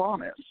just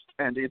dishonest,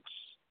 and it's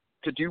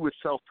to do with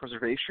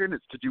self-preservation,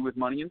 it's to do with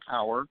money and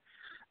power,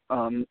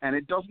 and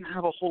it doesn't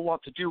have a whole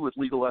lot to do with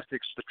legal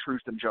ethics, the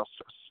truth, and justice.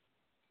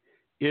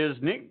 Is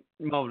Nick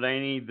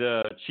Mulvaney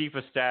the chief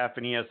of staff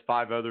and he has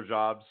 5 other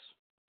jobs?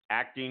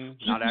 Acting,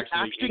 not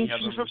actually acting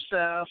chief of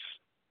staff,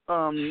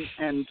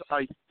 and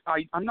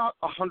I'm not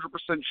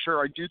 100%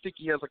 sure. I do think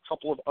he has a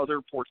couple of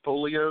other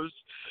portfolios.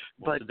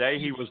 Well, but today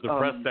he was the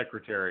press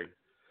secretary.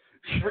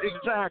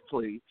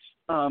 Exactly.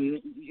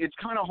 It's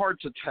kind of hard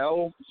to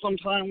tell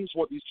sometimes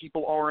what these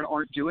people are and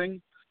aren't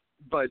doing,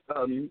 but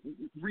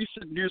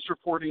recent news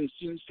reporting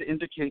seems to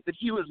indicate that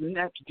he was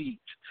neck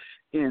deep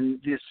in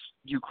this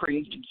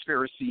Ukraine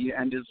conspiracy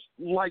and is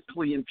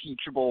likely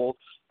impeachable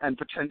and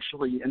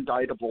potentially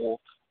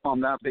indictable on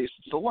that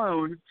basis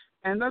alone.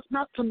 And that's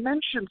not to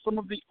mention some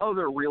of the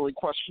other really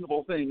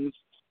questionable things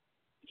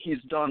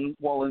he's done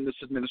while in this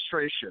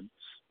administration.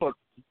 But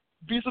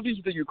vis-a-vis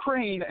the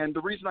Ukraine, and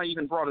the reason I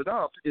even brought it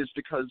up is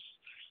because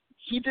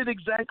he did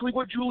exactly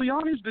what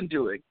Giuliani's been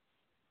doing.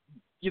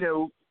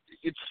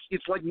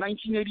 It's like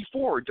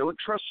 1984. Don't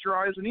trust your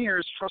eyes and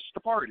ears, trust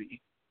the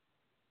party.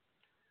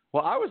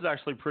 Well, I was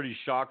actually pretty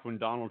shocked when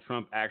Donald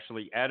Trump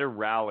actually at a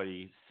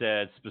rally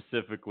said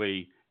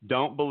specifically,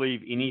 don't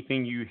believe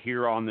anything you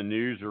hear on the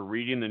news or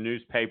read in the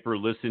newspaper,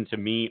 listen to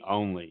me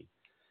only.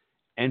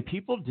 And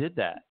people did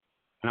that.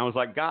 And I was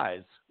like,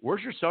 guys,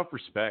 where's your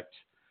self-respect?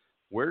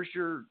 Where's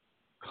your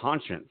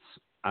conscience?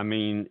 I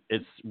mean,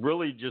 it's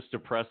really just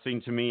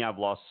depressing to me. I've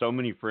lost so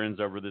many friends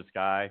over this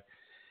guy.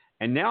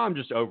 And now I'm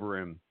just over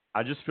him.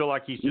 I just feel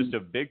like he's just a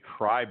big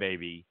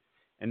crybaby.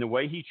 And the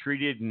way he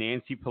treated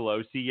Nancy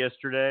Pelosi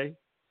yesterday,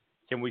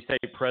 can we say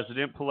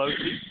President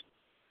Pelosi?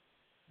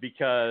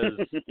 Because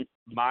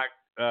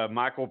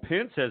Michael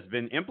Pence has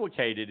been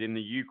implicated in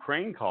the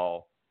Ukraine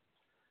call.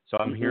 So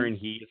I'm hearing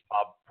he is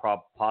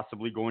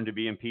possibly going to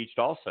be impeached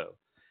also.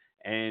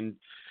 And,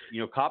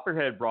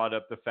 Copperhead brought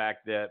up the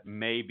fact that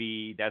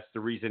maybe that's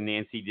the reason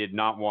Nancy did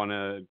not want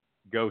to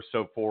go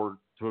so forward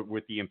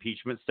with the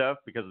impeachment stuff,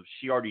 because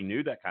she already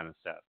knew that kind of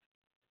stuff.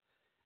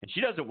 And she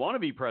doesn't want to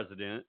be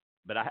president,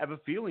 but I have a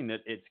feeling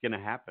that it's going to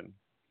happen.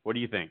 What do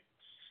you think?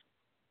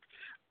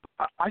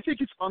 I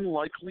think it's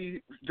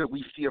unlikely that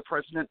we see a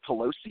President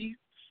Pelosi.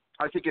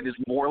 I think it is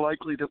more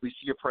likely that we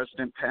see a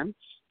President Pence.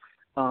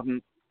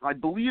 I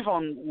believe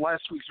on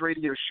last week's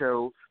radio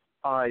show,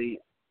 I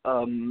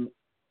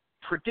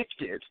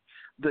predicted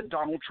that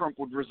Donald Trump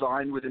would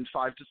resign within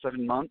 5 to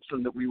 7 months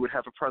and that we would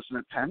have a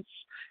President Pence.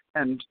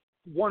 And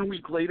 1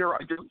 week later,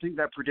 I don't think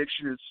that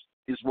prediction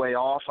is way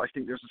off. I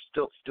think there's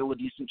still a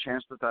decent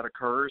chance that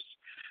occurs.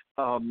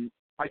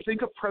 I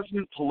think a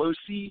President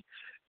Pelosi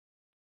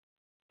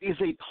is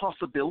a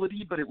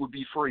possibility, but it would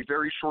be for a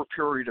very short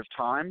period of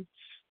time.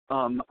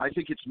 I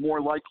think it's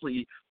more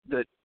likely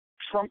that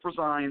Trump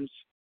resigns,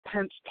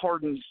 Pence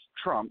pardons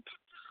Trump,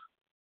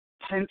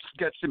 Pence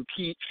gets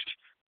impeached,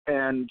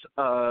 and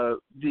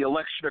the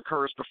election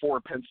occurs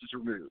before Pence is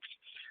removed.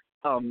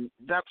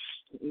 That's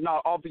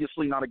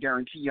obviously not a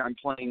guarantee. I'm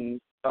playing,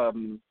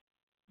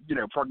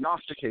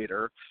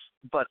 prognosticator,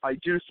 but I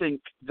do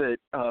think that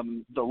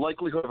the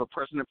likelihood of a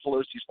President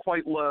Pelosi is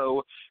quite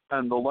low,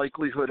 and the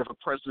likelihood of a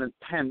President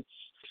Pence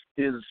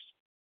is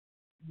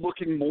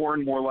looking more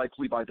and more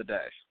likely by the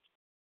day.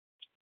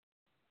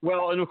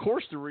 Well, and of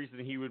course the reason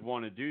he would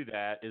want to do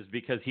that is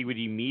because he would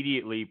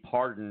immediately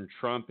pardon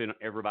Trump and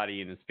everybody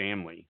in his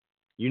family.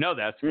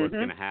 That's what's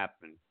going to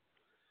happen.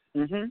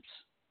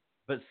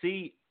 But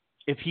see,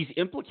 if he's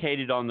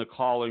implicated on the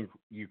call in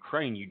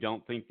Ukraine, you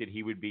don't think that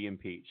he would be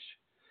impeached.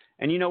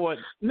 And you know what?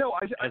 No,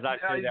 the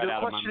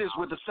question is,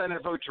 would the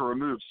Senate vote to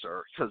remove,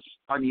 sir? Because,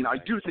 I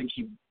do think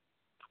he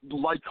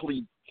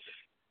likely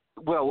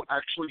well,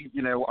 actually,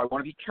 I want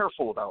to be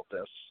careful about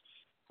this.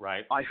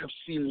 Right. I have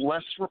seen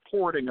less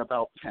reporting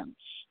about Pence.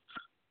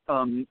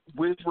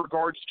 With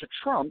regards to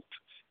Trump,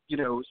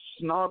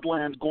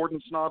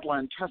 Gordon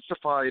Snodland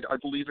testified, I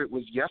believe it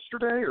was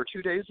yesterday or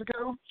 2 days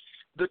ago,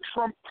 that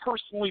Trump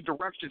personally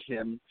directed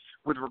him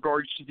with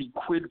regards to the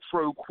quid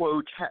pro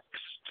quo texts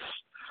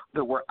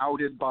that were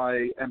outed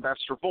by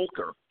Ambassador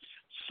Volker.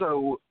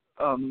 So,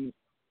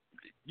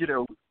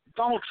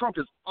 Donald Trump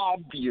is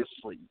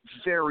obviously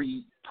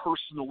very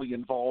personally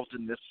involved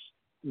in this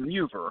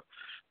maneuver.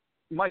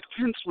 Mike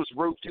Pence was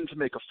roped in to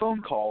make a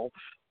phone call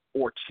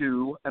or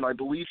two, and I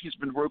believe he's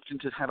been roped in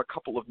to have a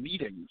couple of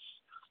meetings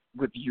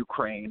with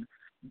Ukraine.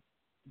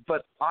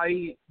 But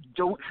I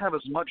don't have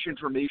as much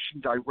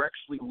information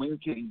directly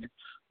linking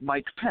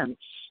Mike Pence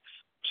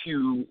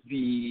to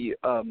the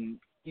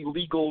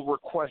illegal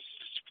requests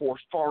for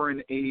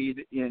foreign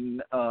aid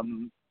in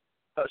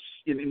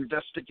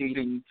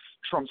investigating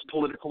Trump's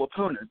political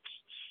opponents.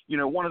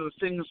 One of the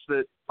things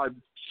that I've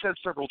said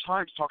several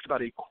times, talked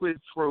about a quid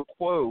pro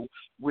quo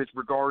with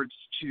regards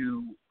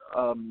to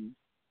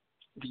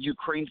the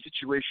Ukraine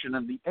situation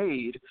and the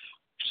aid.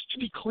 Just to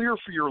be clear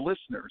for your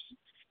listeners,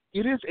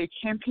 it is a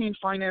campaign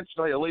finance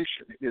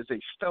violation. It is a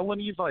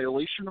felony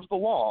violation of the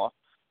law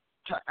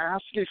to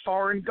ask a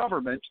foreign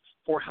government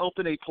for help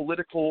in a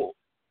political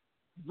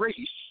race,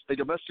 a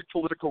domestic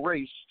political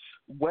race,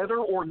 whether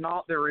or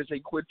not there is a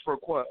quid pro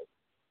quo.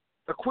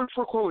 A quid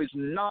pro quo is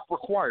not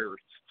required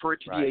for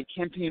it to be a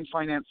campaign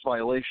finance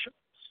violation.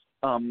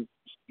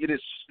 It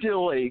is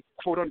still a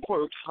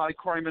quote-unquote high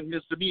crime and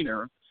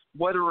misdemeanor,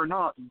 whether or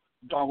not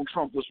Donald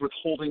Trump was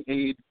withholding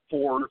aid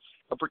for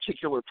a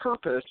particular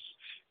purpose.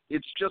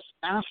 It's just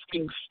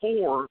asking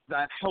for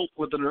that help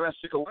with the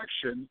domestic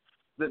election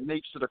that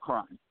makes it a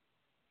crime.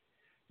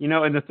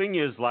 And the thing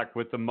is, like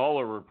with the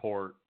Mueller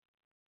report,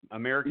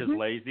 America's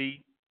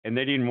lazy, and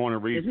they didn't want to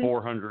read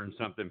 400 and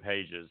something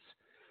pages.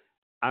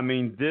 I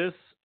mean, this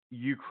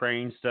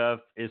Ukraine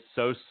stuff is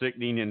so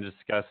sickening and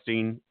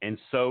disgusting and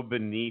so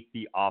beneath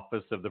the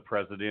office of the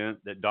president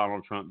that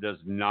Donald Trump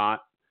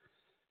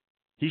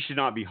he should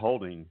not be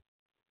holding.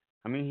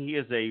 I mean, he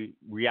is a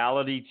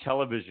reality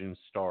television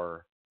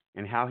star,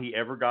 and how he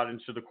ever got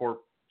into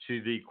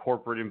the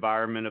corporate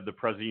environment of the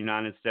President of the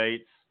United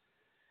States,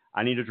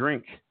 I need a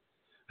drink.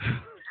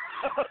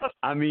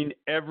 I mean,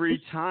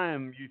 every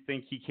time you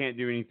think he can't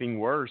do anything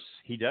worse,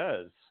 he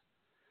does.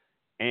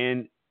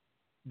 And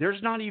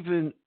there's not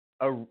even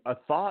a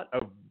thought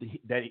of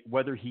that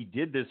whether he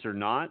did this or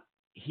not.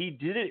 He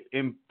did it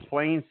in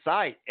plain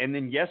sight. And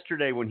then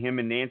yesterday, when him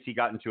and Nancy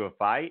got into a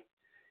fight,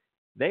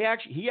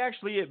 he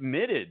actually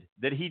admitted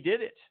that he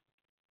did it.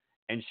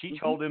 And she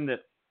told him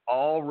that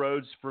all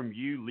roads from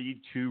you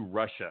lead to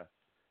Russia.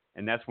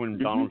 And that's when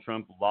Donald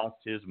Trump lost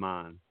his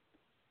mind.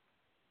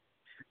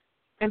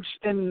 And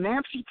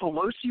Nancy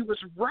Pelosi was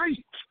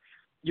right.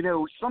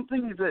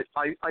 Something that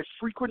I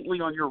frequently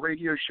on your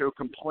radio show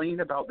complain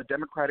about the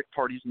Democratic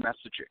Party's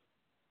messaging.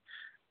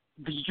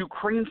 The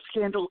Ukraine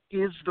scandal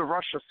is the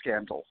Russia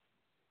scandal.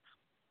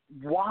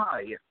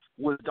 Why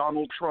was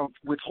Donald Trump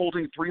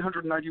withholding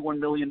 $391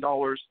 million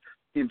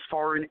in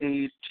foreign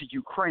aid to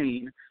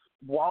Ukraine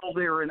while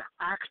they're in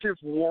active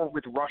war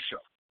with Russia?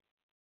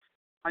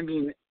 I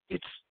mean,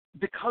 it's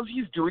because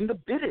he's doing the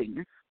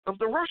bidding of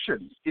the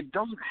Russians. It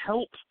doesn't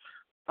help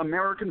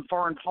American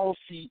foreign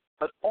policy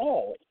at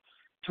all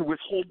to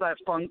withhold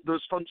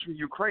those funds from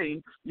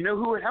Ukraine. You know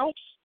who it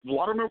helps?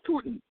 Vladimir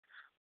Putin.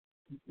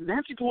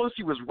 Nancy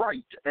Pelosi was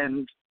right,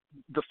 and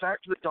the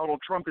fact that Donald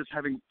Trump is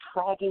having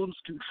problems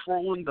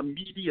controlling the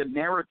media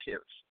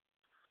narrative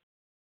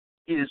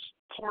is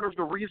part of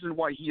the reason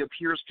why he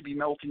appears to be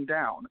melting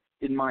down,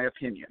 in my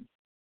opinion.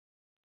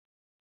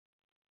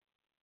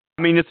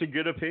 I mean, it's a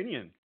good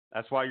opinion.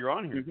 That's why you're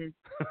on here.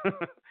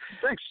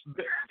 Thanks.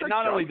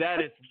 Not only that,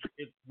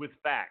 it's with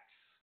facts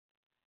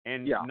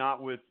and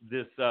not with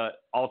this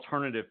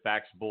alternative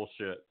facts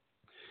bullshit.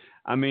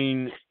 I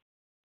mean,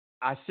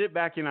 I sit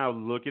back and I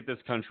look at this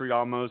country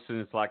almost, and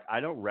it's like I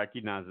don't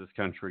recognize this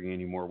country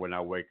anymore when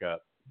I wake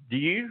up. Do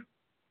you?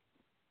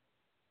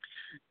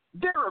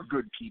 There are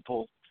good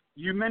people.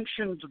 You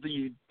mentioned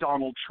the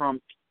Donald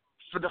Trump,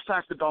 for the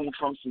fact that Donald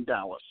Trump's in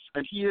Dallas,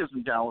 and he is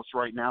in Dallas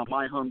right now,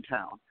 my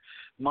hometown.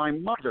 My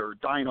mother,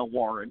 Dinah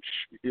Warren,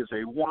 is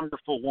a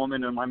wonderful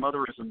woman, and my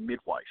mother is a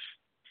midwife.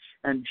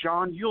 And,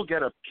 John, you'll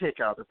get a kick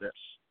out of this.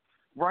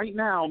 Right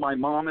now, my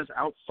mom is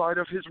outside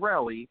of his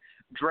rally,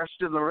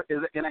 dressed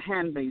in a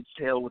Handmaid's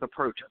Tale with a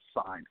protest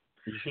sign.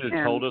 You should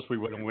have told us. We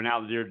would have went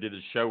out there and did a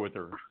show with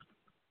her.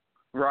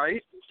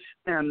 Right?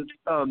 And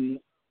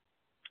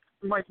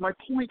my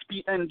point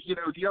and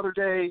the other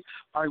day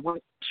I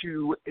went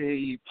to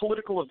a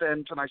political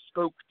event and I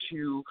spoke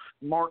to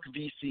Mark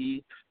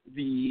Vesey,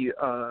 the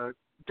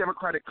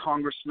Democratic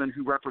congressman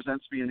who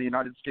represents me in the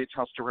United States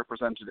House of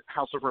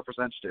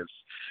Representatives.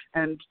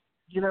 And,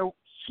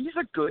 he's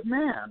a good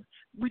man.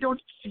 We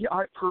don't see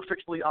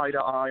perfectly eye to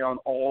eye on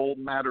all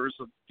matters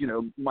of,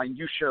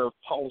 minutia of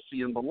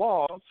policy and the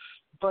law,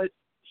 but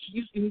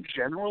he's in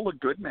general a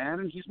good man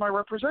and he's my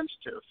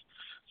representative.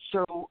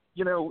 So,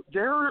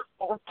 there are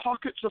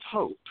pockets of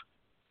hope.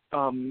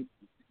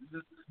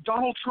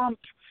 Donald Trump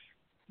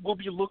will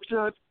be looked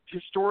at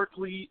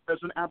historically as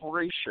an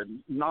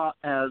aberration, not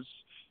as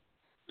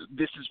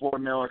this is what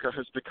America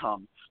has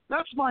become.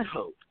 That's my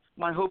hope.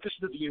 My hope is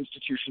that the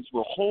institutions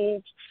will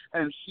hold,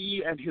 and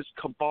he and his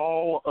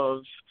cabal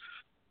of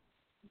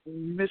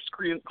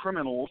miscreant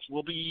criminals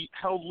will be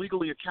held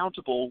legally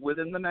accountable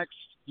within the next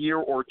year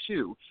or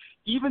two.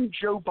 Even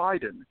Joe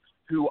Biden,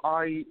 who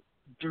I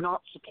do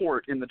not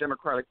support in the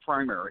Democratic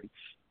primary,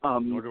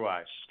 nor do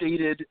I,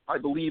 stated, I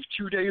believe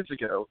 2 days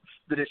ago,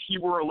 that if he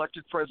were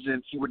elected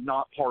president, he would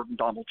not pardon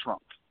Donald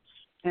Trump.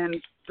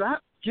 And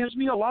that gives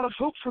me a lot of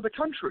hope for the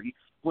country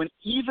when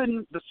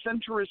even the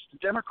centrist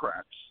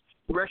Democrats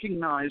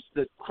recognize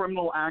that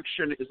criminal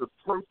action is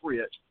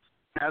appropriate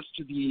as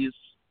to these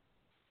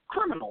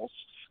criminals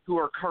who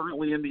are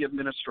currently in the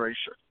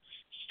administration.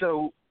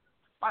 So,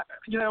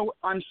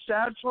 I'm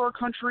sad for our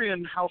country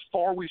and how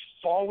far we've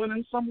fallen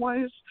in some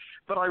ways,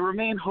 but I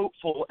remain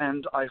hopeful,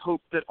 and I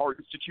hope that our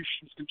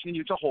institutions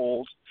continue to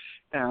hold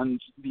and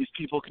these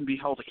people can be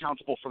held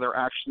accountable for their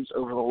actions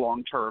over the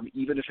long term,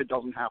 even if it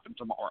doesn't happen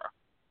tomorrow.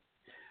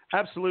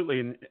 Absolutely.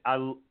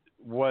 And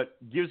what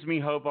gives me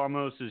hope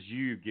almost is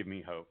you give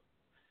me hope,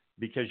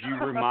 because you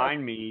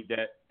remind me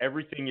that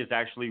everything is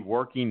actually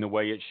working the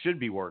way it should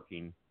be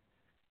working.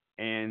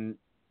 And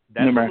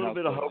that's a little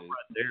bit of hope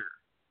right there,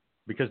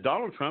 because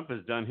Donald Trump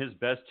has done his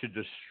best to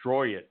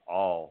destroy it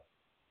all.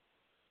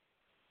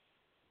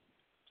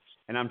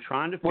 And I'm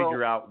trying to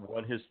figure out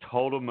what his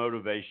total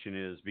motivation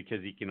is,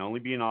 because he can only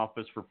be in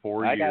office for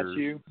 4 years. I got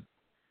you.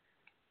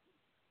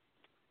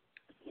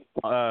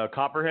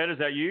 Copperhead, is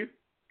that you?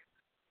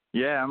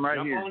 Yeah, I'm right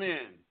Jump here. on in.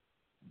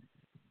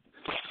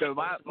 So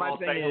my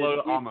thing say is,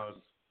 hello to Amos.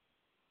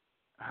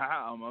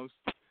 Hi, Amos.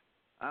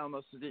 I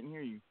almost didn't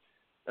hear you.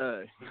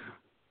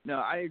 No,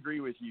 I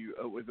agree with you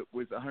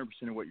with 100%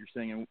 of what you're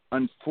saying. And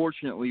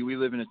unfortunately, we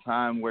live in a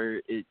time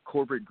where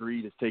corporate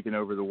greed has taken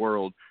over the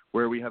world,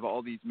 where we have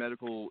all these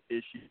medical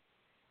issues,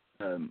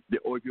 the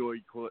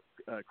opioid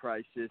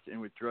crisis,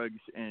 and with drugs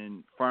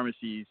and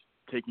pharmacies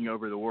taking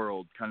over the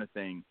world kind of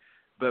thing.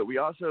 But we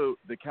also,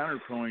 the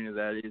counterpoint of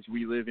that is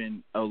we live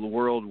in a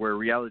world where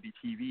reality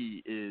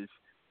TV is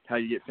how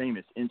you get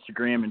famous.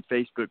 Instagram and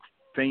Facebook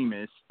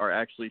famous are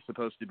actually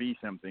supposed to be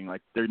something.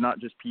 Like, they're not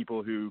just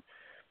people who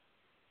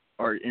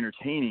are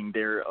entertaining,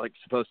 they're like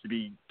supposed to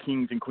be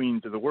kings and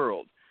queens of the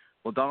world.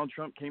 Well, Donald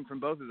Trump came from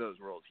both of those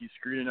worlds. He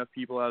screwed enough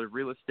people out of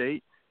real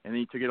estate, and then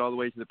he took it all the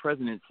way to the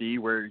presidency,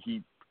 where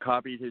he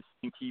copied his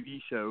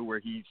TV show where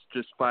he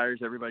just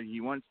fires everybody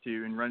he wants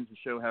to and runs the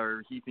show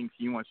however he thinks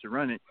he wants to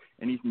run it,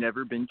 and he's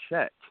never been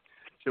checked.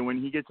 So when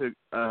he gets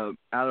out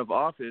of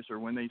office, or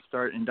when they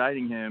start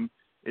indicting him,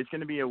 it's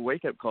going to be a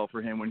wake-up call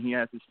for him when he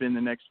has to spend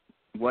the next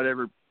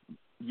whatever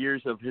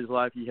years of his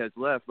life he has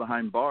left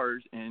behind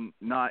bars and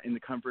not in the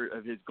comfort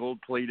of his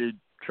gold-plated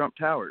Trump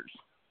Towers.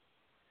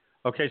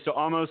 Okay, so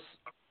almost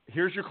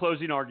here's your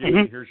closing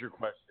argument. Here's your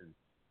question.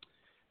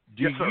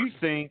 Do you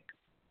think,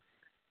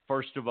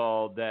 first of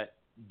all, that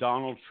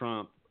Donald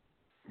Trump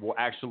will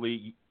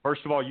actually,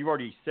 first of all, you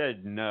already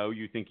said no,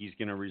 you think he's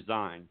going to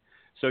resign.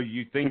 So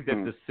you think that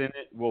the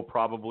Senate will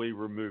probably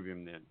remove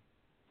him then?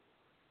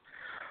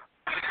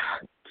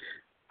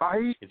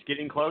 It's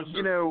getting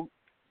closer.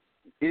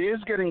 It is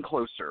getting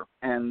closer,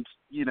 and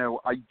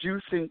I do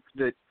think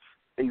that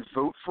a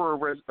vote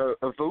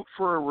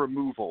for a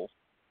removal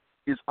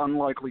is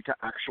unlikely to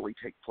actually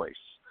take place.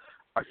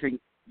 I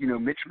think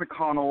Mitch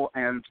McConnell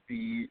and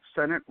the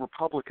Senate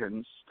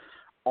Republicans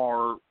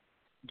are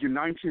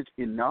united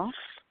enough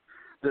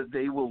that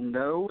they will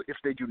know if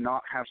they do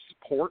not have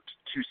support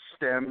to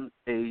stem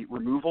a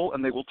removal,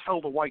 and they will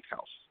tell the White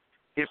House.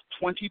 If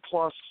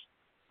 20-plus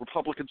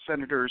Republican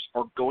senators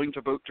are going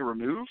to vote to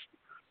remove,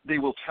 they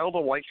will tell the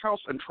White House,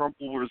 and Trump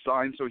will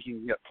resign so he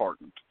can get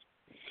pardoned.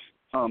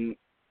 And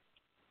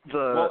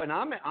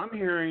I'm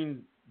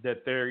hearing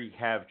that they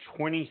have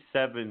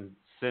 27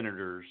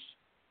 senators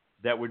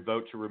that would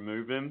vote to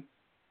remove him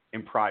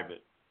in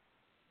private.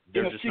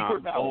 They're just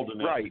not bold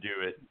enough to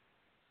do it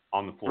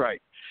on the floor.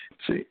 Right.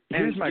 See,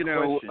 here's my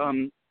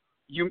question.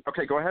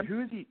 Okay, go ahead.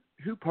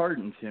 Who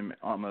pardons him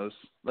almost?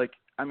 Like,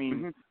 I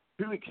mean,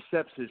 who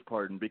accepts his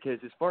pardon? Because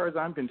as far as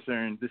I'm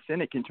concerned, the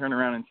Senate can turn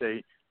around and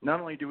say, not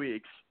only do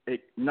we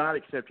not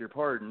accept your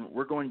pardon,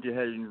 we're going to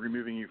head and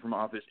removing you from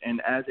office,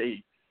 and as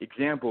a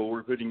example,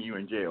 we're putting you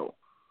in jail.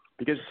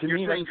 Because to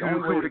me, that's the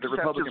only way that the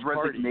Republican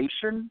Party.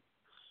 Resignation?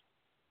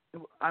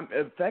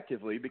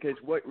 Effectively, because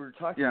what we're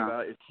talking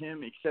about is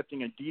him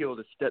accepting a deal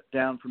to step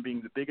down from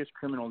being the biggest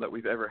criminal that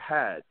we've ever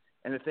had.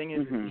 And the thing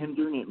is, him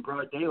doing it in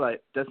broad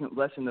daylight doesn't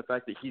lessen the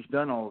fact that he's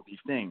done all of these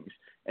things.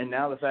 And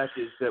now the fact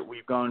is that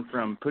we've gone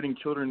from putting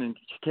children in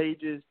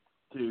cages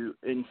to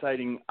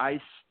inciting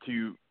ICE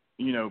to,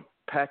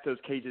 pack those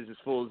cages as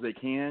full as they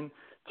can,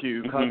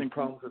 to causing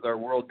problems with our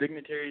world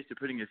dignitaries, to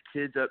putting his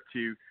kids up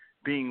to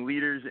being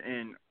leaders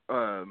in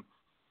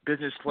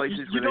business places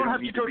You where don't they have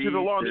to need go be. to the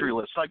laundry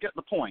list. I get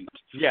the point.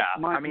 Yeah.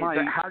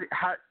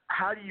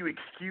 How do you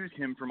excuse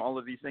him from all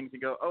of these things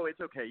and go, oh, it's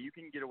okay, you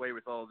can get away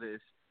with all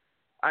this?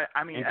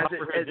 I mean, as a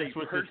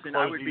person,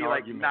 I would be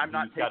like, no, I'm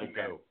not taking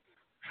that.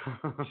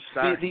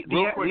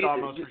 Real quick,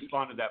 almost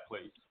respond to that,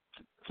 please.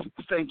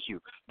 Thank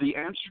you. The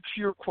answer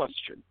to your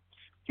question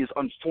is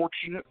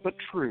unfortunate but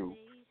true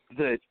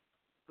that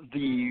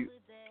the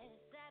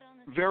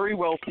very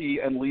wealthy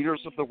and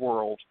leaders of the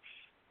world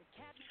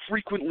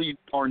frequently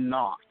are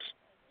not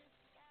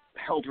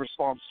held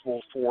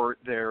responsible for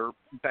their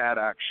bad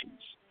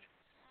actions.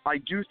 I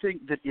do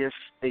think that if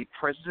a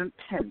President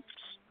Pence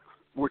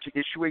were to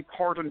issue a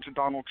pardon to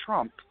Donald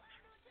Trump,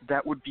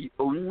 that would be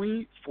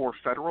only for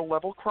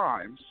federal-level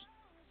crimes,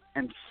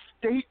 and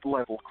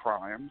state-level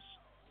crimes,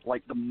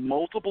 like the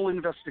multiple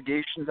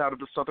investigations out of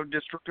the Southern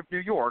District of New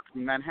York,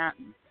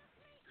 Manhattan,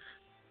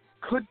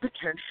 could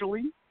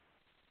potentially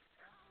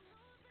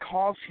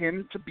cause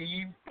him to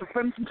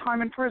spend some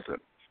time in prison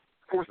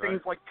for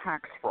things like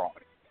tax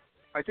fraud.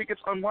 I think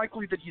it's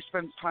unlikely that he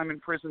spends time in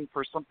prison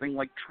for something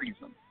like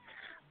treason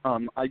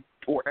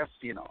or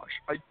espionage.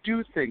 I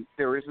do think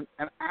there is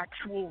an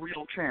actual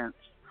real chance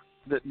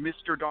that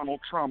Mr. Donald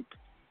Trump,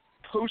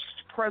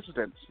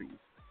 post-presidency,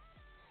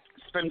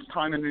 spends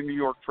time in a New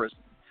York prison.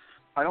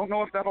 I don't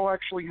know if that'll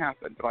actually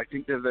happen, but I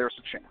think that there's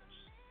a chance.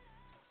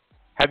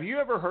 Have you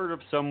ever heard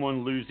of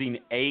someone losing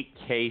 8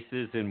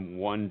 cases in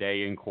one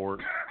day in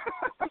court?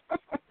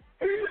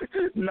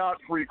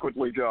 Not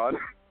frequently, John.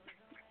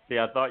 See,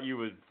 I thought you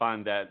would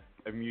find that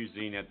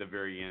amusing at the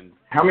very end.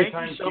 How many Thank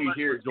times you do you much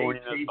hear for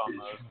joining us cases? on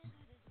those.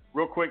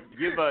 Real quick,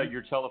 give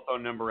your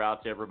telephone number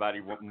out to everybody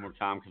one more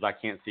time because I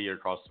can't see you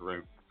across the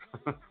room.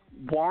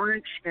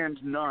 Warrant and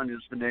Nunn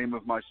is the name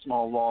of my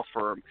small law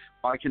firm.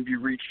 I can be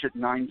reached at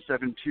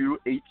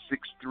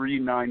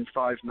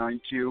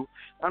 972-863-9592,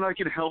 and I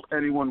can help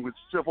anyone with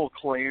civil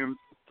claims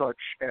such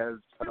as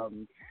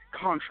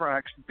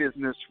contracts,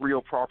 business,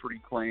 real property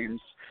claims,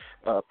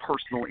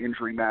 personal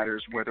injury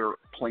matters, whether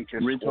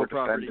plaintiffs or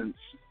defendants.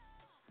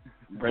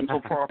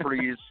 Rental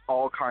properties,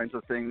 all kinds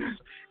of things.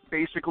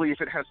 Basically, if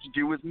it has to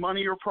do with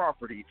money or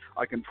property,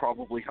 I can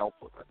probably help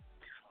with it.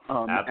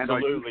 And I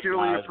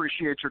sincerely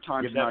appreciate your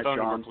time tonight,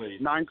 John.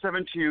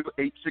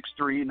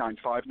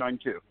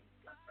 972-863-9592.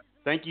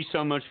 Thank you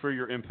so much for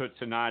your input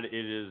tonight.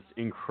 It is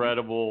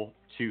incredible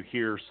to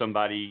hear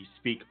somebody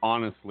speak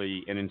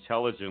honestly and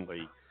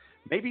intelligently,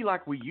 maybe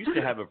like we used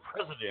to have a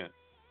president.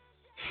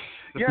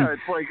 Yeah,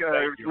 it's like,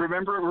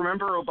 remember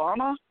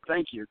Obama?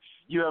 Thank you.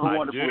 You have a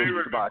wonderful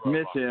evening. Goodbye.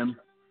 Miss him.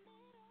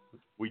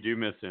 We do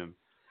miss him.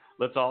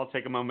 Let's all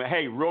take a moment.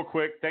 Hey, real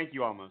quick, thank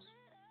you, Almost.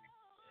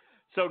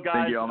 So,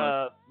 guys,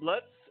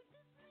 let's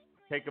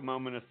take a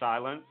moment of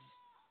silence.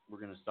 We're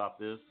going to stop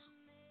this.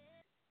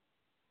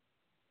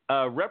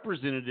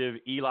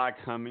 Representative Eli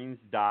Cummings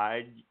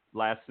died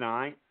last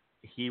night.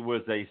 He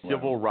was a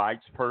civil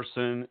rights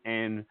person,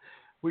 and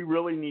we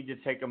really need to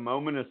take a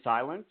moment of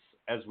silence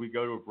as we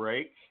go to a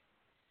break.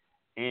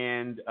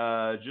 And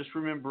just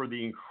remember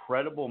the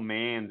incredible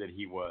man that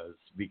he was,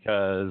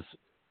 because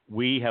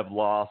we have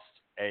lost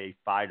a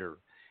fighter.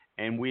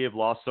 And we have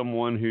lost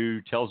someone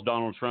who tells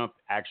Donald Trump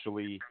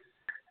actually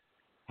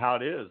how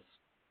it is.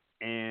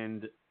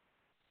 And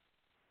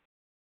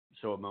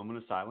so a moment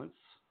of silence,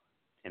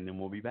 and then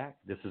we'll be back.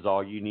 This is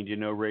All You Need to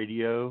Know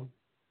Radio.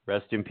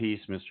 Rest in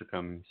peace, Mr.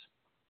 Cummings.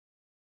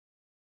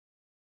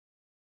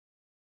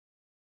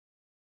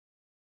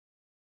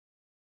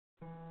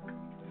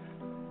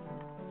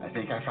 I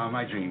think I found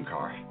my dream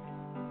car.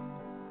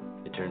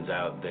 It turns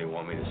out they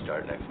want me to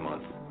start next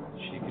month.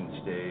 She can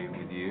stay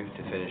with you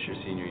to finish her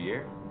senior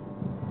year?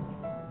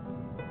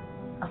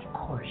 Of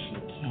course she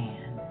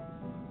can.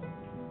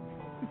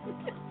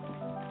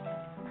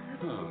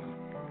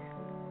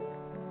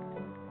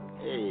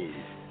 Hey,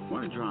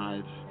 want to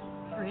drive?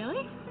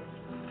 Really?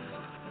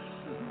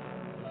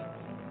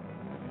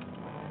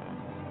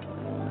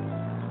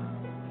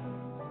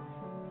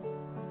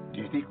 Do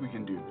you think we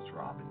can do this,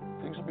 Robin?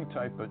 Things will be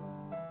tight, but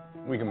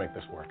we can make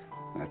this work.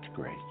 That's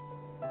great.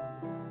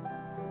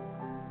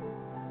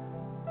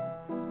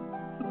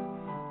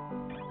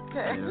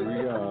 Okay. Here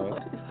we go.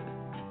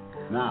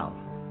 Now.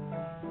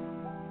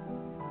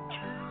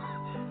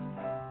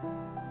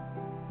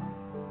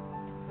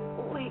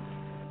 Wait,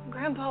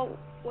 Grandpa,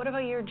 what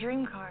about your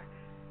dream car?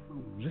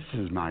 This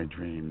is my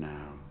dream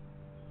now.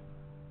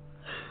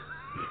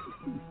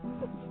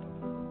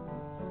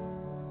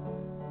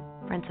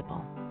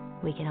 Principal,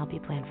 we can help you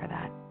plan for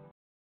that.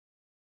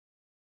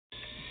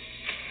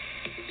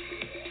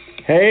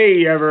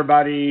 Hey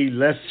everybody,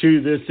 let's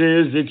who this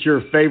is. It's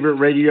your favorite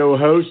radio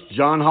host,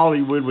 John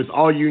Hollywood, with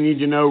All You Need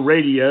to Know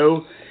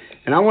Radio.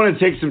 And I want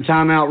to take some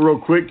time out real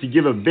quick to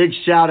give a big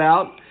shout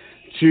out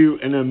to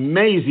an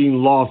amazing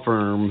law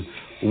firm,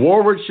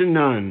 Warwick &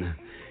 Nunn.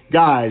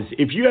 Guys,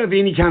 if you have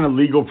any kind of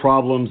legal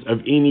problems of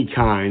any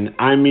kind,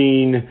 I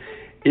mean,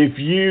 if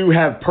you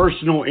have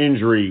personal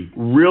injury,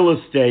 real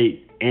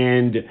estate,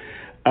 and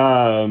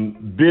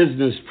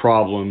business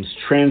problems,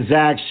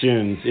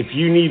 transactions, if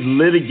you need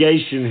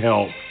litigation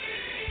help,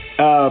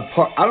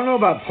 I don't know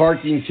about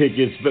parking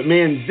tickets, but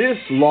man, this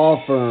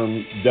law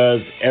firm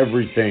does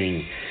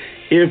everything.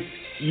 If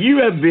you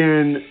have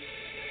been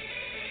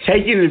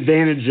taken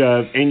advantage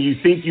of and you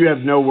think you have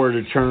nowhere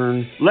to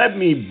turn, let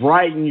me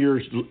brighten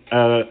your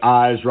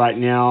eyes right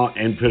now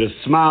and put a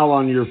smile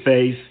on your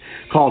face.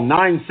 Call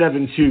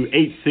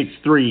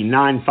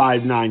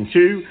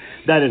 972-863-9592.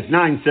 That is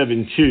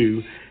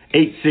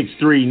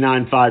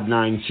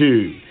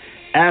 972-863-9592.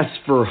 Ask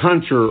for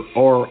Hunter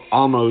or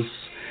Amos,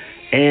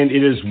 and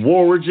it is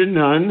Woolridge and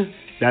Nunn.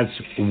 That's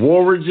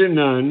Woolridge and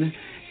Nunn,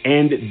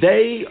 and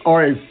they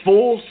are a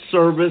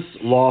full-service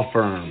law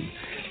firm.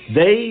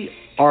 They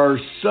are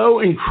so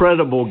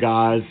incredible,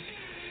 guys.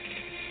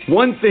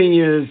 One thing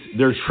is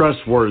they're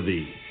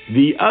trustworthy.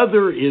 The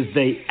other is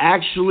they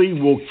actually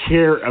will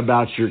care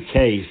about your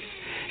case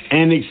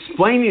and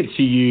explain it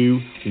to you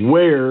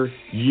where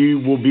you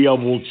will be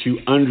able to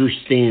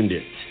understand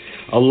it.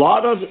 A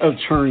lot of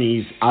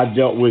attorneys I've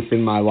dealt with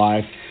in my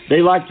life,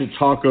 they like to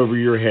talk over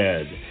your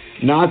head.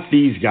 Not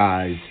these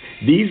guys.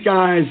 These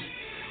guys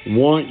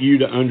want you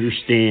to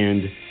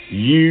understand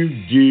you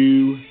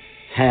do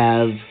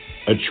have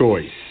a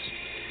choice.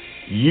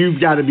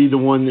 You've got to be the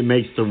one that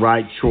makes the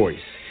right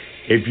choice.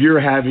 If you're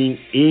having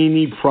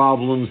any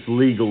problems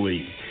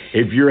legally,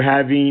 if you're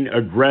having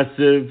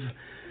aggressive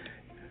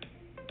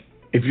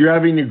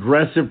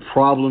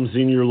problems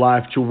in your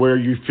life to where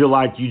you feel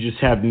like you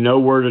just have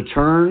nowhere to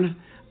turn,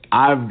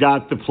 I've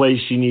got the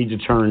place you need to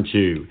turn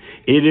to.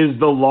 It is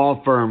the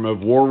law firm of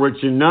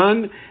Woolridge and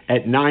Nunn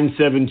at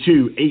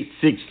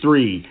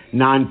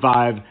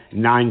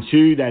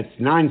 972-863-9592. That's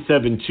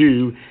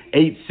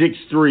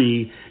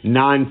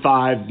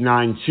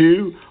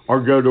 972-863-9592.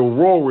 Or go to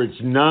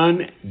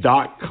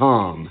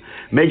WoolridgeNunn.com.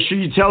 Make sure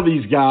you tell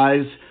these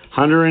guys,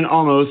 Hunter and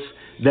Amos,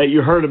 that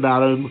you heard about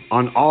them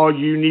on All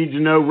You Need to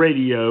Know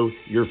Radio,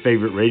 your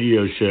favorite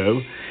radio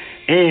show.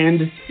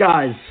 And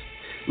guys,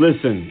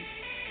 listen,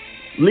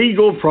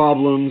 legal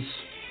problems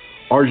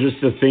are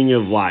just a thing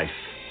of life.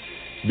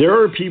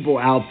 There are people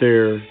out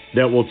there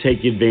that will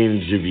take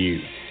advantage of you.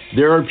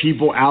 There are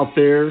people out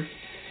there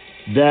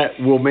that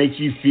will make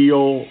you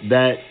feel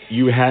that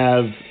you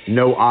have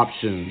no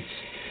options.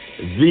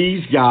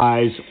 These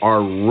guys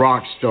are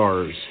rock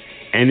stars.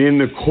 And in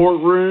the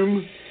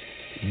courtroom,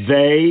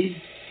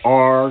 they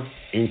are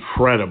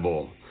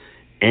incredible.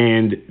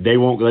 And they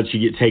won't let you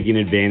get taken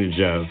advantage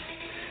of.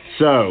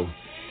 So,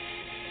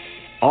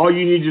 All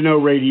You Need to Know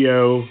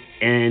Radio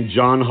and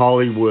John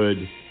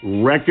Hollywood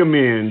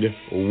recommend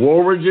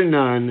Woolridge and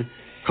Nunn.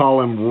 Call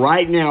them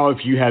right now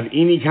if you have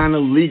any kind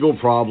of legal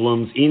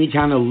problems, any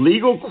kind of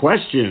legal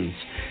questions.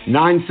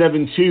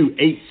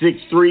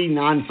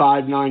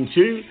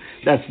 972-863-9592.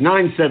 That's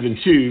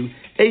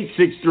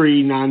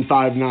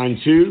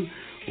 972-863-9592.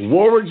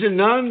 Woolridge and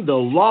Nunn, the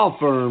law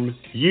firm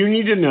you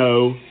need to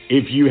know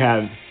if you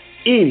have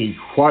any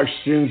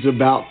questions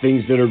about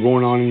things that are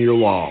going on in your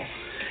law.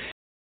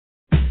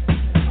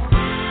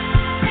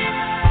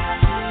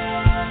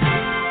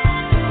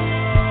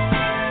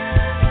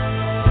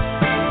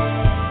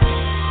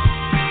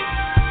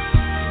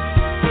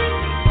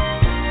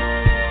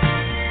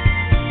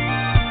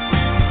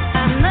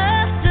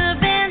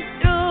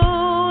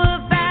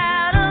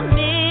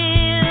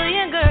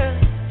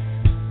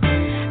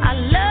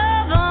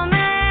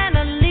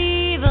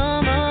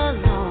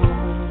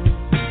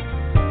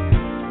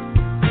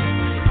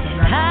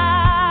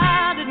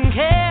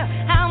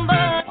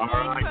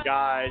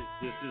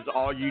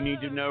 All You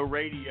Need to Know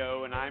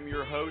Radio, and I'm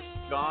your host,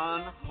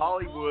 John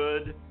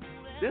Hollywood.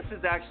 This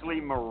is actually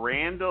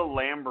Miranda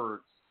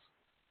Lambert's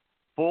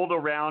Fooled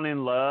Around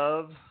in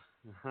Love.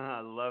 I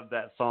love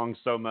that song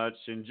so much,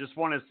 and just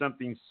wanted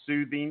something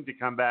soothing to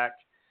come back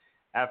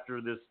after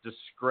this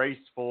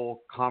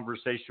disgraceful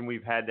conversation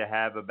we've had to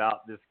have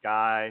about this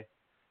guy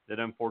that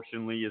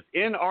unfortunately is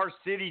in our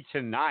city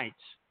tonight.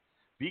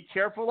 Be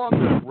careful on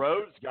the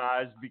roads,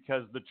 guys,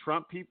 because the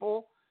Trump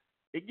people,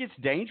 it gets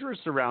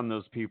dangerous around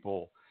those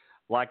people.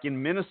 Like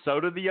in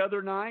Minnesota the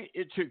other night,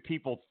 it took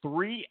people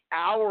 3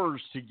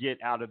 hours to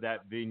get out of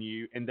that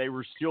venue, and they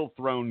were still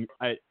throwing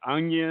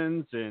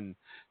onions and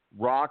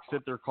rocks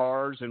at their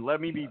cars. And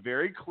let me be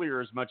very clear,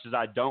 as much as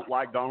I don't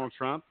like Donald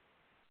Trump,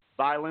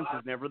 violence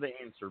is never the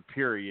answer,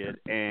 period.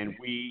 And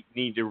we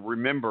need to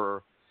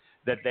remember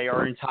that they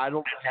are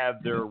entitled to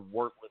have their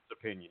worthless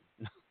opinion.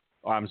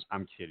 I'm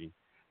kidding.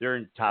 They're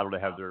entitled to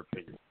have their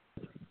opinion.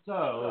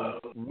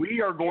 So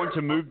we are going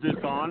to move this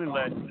on and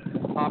let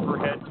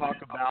Copperhead talk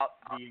about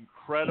the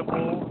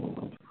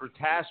incredible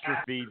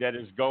catastrophe that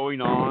is going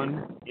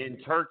on in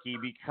Turkey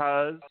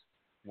because,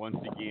 once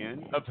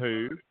again, of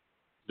who?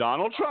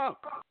 Donald Trump.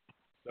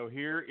 So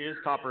here is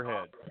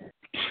Copperhead.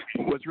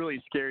 What's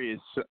really scary is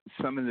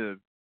some of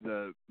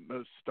the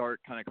most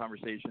stark kind of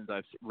conversations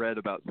I've read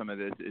about some of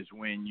this is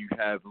when you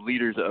have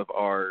leaders of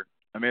our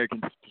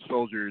American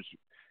soldiers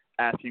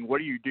asking, what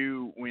do you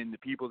do when the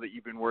people that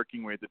you've been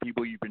working with, the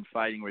people you've been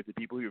fighting with, the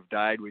people who have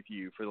died with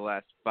you for the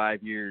last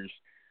 5 years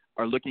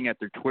are looking at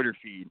their Twitter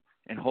feed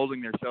and holding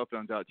their cell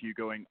phones out to you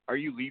going, are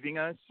you leaving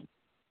us?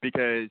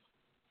 Because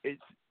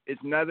it's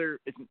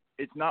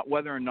it's not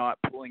whether or not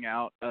pulling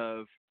out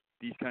of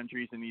these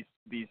countries and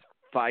these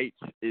fights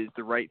is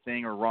the right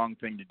thing or wrong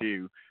thing to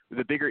do.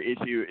 The bigger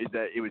issue is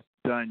that it was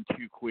done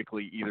too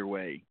quickly either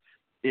way.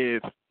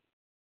 If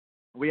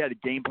we had a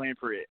game plan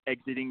for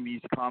exiting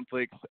these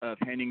conflicts of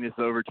handing this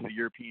over to the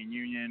European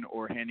Union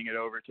or handing it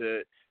over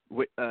to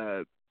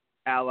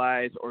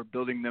allies or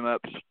building them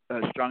up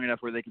strong enough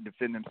where they can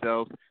defend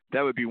themselves,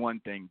 that would be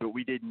one thing. But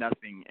we did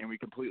nothing, and we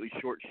completely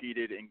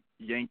short-sheeted and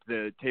yanked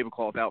the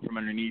tablecloth out from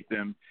underneath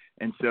them.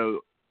 And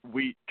so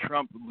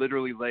Trump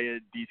literally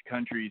led these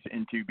countries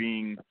into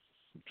being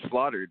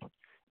slaughtered.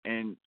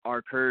 And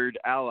our Kurd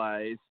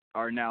allies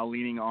are now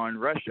leaning on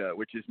Russia,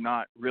 which is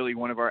not really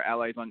one of our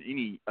allies on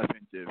any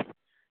offensive.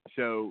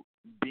 So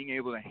being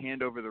able to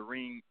hand over the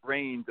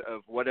reins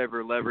of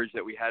whatever leverage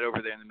that we had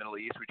over there in the Middle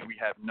East, which we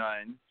have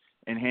none,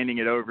 and handing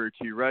it over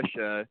to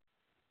Russia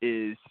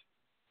is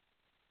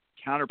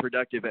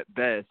counterproductive at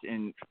best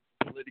and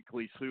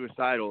politically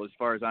suicidal as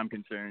far as I'm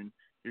concerned.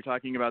 You're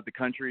talking about the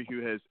country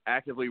who has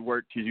actively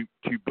worked to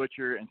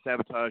butcher and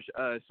sabotage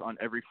us on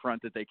every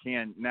front that they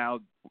can. Now,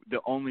 the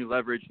only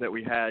leverage that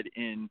we had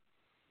in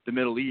the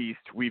Middle East,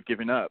 we've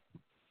given up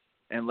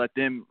and let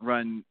them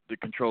run the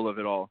control of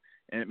it all.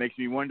 And it makes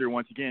me wonder,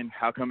 once again,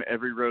 how come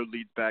every road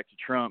leads back to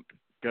Trump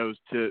goes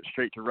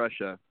straight to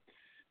Russia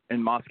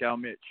and Moscow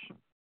Mitch?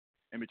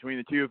 And between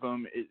the two of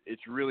them,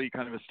 it's really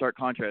kind of a stark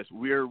contrast.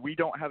 We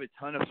don't have a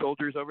ton of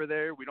soldiers over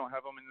there. We don't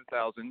have them in the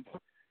thousands.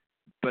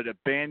 But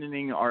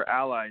abandoning our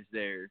allies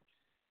there,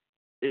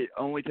 it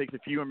only takes a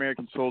few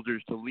American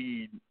soldiers to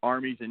lead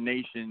armies and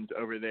nations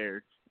over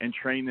there and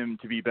train them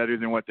to be better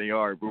than what they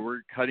are. But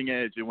we're cutting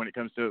edge when it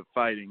comes to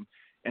fighting.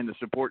 And the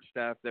support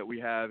staff that we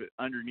have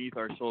underneath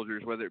our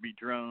soldiers, whether it be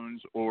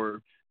drones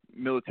or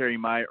military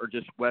might or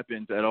just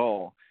weapons at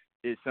all,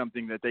 is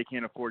something that they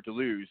can't afford to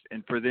lose.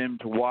 And for them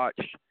to watch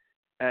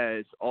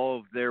as all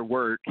of their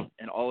work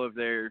and all of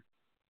their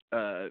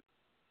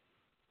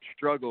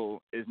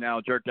struggle is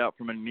now jerked out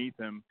from underneath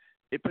them,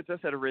 it puts us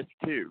at a risk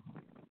too.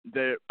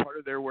 That part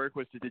of their work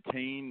was to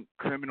detain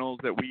criminals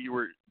that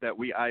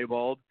we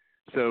eyeballed.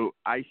 So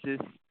ISIS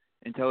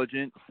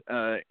intelligence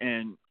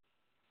and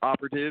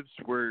operatives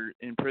were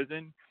in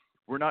prison.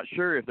 We're not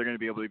sure if they're going to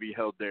be able to be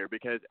held there,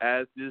 because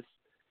as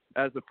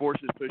the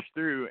forces push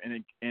through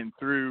and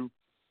through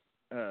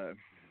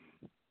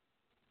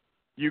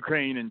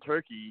Ukraine and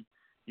Turkey,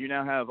 you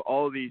now have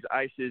all of these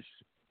ISIS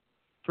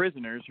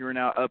prisoners who are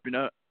now up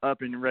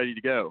and ready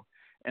to go.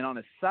 And on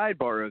a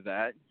sidebar of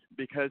that,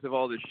 because of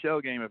all this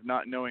shell game of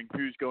not knowing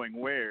who's going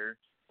where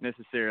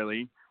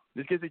necessarily,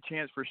 this gives a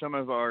chance for some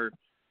of our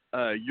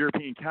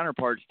European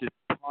counterparts to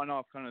pawn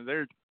off kind of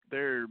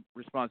their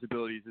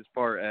responsibilities as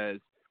far as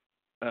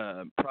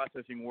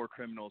processing war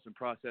criminals and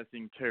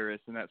processing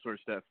terrorists and that sort of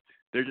stuff.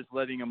 They're just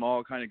letting them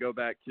all kind of go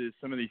back to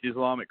some of these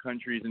Islamic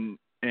countries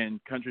and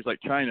countries like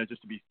China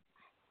just to be,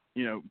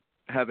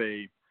 have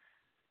a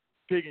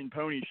pig and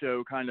pony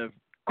show kind of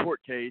court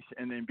case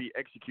and then be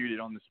executed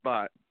on the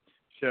spot.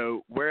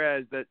 So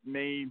whereas that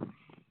may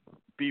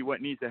be what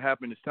needs to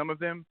happen to some of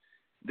them,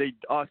 they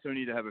also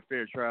need to have a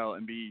fair trial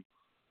and be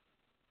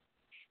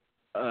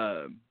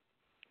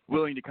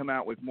willing to come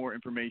out with more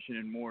information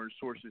and more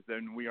sources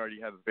than we already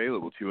have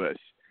available to us.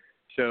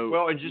 So,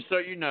 well, and just so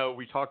you know,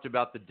 we talked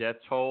about the death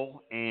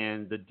toll,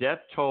 and the death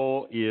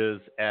toll is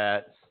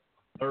at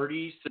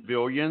 30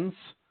 civilians.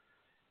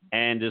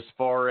 And as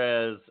far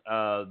as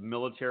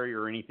military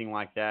or anything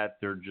like that,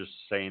 they're just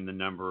saying the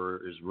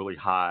number is really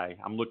high.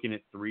 I'm looking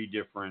at 3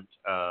 different.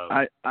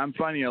 I'm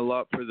finding a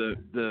lot for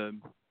the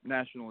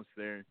nationalists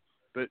there,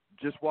 but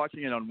just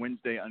watching it on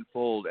Wednesday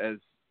unfold as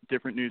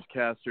different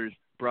newscasters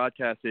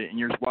broadcast it, and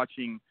you're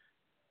watching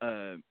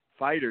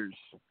fighters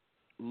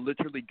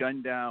literally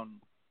gun down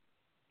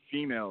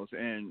females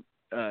and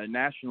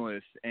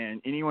nationalists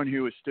and anyone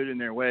who has stood in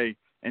their way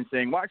and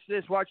saying, watch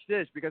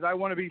this, because I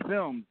want to be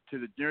filmed, to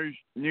the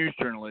news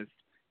journalists,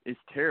 is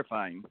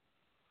terrifying.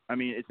 I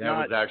mean, that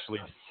was actually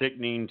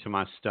sickening to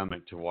my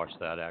stomach to watch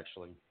that,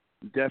 actually.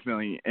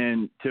 Definitely.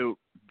 And to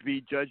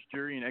be judge,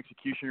 jury, and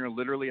executioner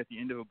literally at the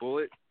end of a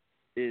bullet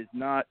is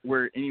not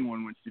where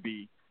anyone wants to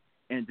be.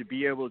 And to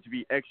be able to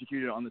be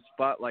executed on the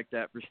spot like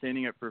that for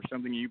standing up for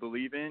something you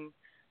believe in,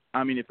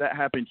 I mean, if that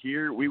happened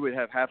here, we would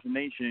have half the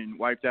nation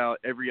wiped out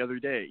every other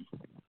day.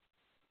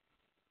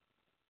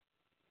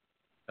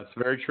 That's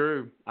very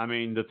true. I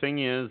mean, the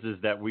thing is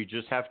that we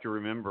just have to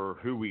remember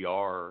who we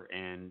are.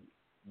 And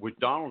with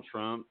Donald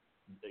Trump,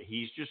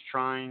 he's just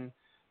trying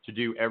to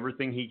do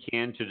everything he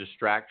can to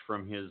distract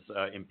from his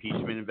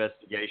impeachment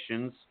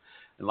investigations.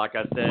 And like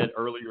I said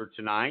earlier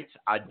tonight,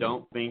 I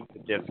don't think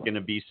that that's going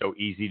to be so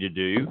easy to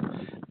do.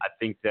 I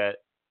think that,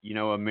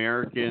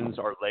 Americans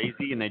are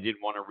lazy and they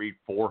didn't want to read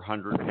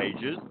 400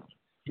 pages.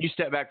 Can you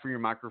step back from your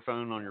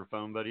microphone on your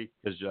phone, buddy?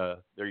 Because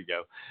there you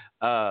go.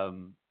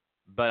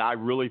 But I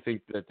really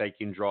think that they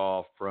can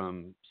draw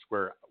from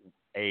square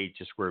A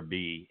to square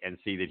B and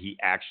see that he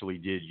actually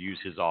did use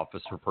his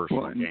office for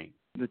personal gain.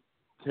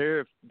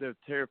 The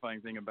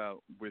terrifying thing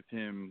with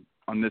him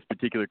on this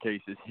particular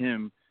case is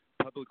him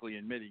publicly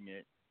admitting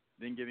it,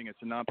 then giving a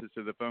synopsis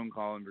of the phone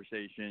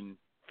conversation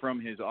from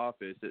his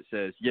office that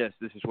says, yes,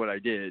 this is what I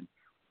did,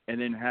 and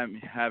then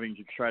having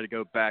to try to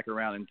go back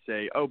around and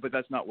say, oh, but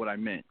that's not what I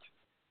meant.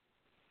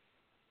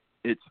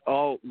 It's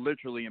all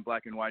literally in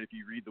black and white if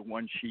you read the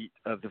one sheet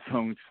of the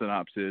phone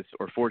synopsis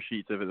or 4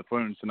 sheets of the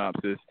phone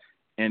synopsis,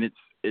 and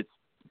it's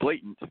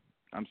blatant.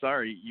 I'm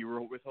sorry, you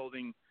were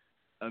withholding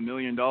 $1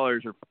 million, or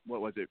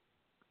what was it?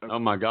 Oh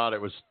my God,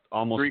 it was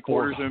almost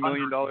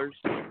 $750,000.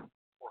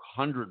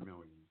 $400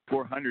 million.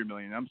 $400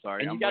 million. I'm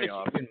sorry, and I'm you got way to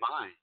off. keep in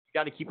mind. You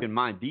got to keep in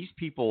mind these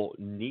people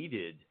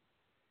needed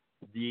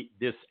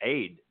this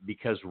aid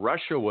because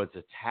Russia was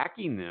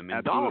attacking them,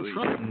 and Absolutely.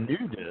 Donald Trump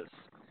knew this.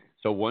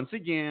 So once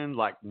again,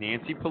 like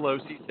Nancy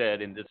Pelosi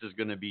said, and this is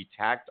going to be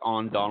tacked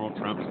on Donald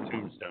Trump's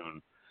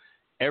tombstone,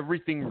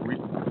 everything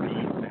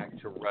leads back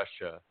to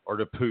Russia or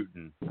to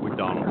Putin with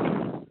Donald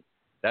Trump.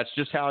 That's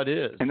just how it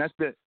is. And that's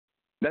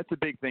the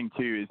big thing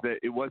too, is that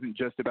it wasn't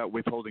just about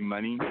withholding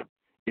money.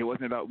 It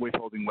wasn't about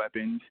withholding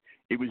weapons.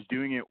 It was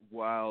doing it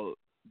while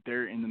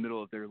they're in the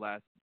middle of their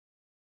last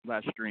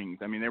strings.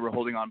 I mean, they were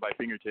holding on by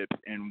fingertips,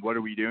 and what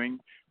are we doing?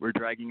 We're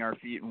dragging our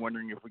feet and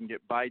wondering if we can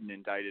get Biden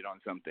indicted on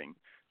something.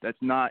 That's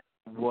not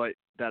what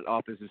that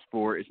office is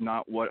for. It's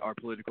not what our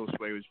political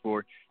sway was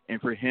for.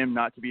 And for him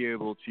not to be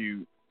able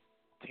to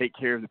take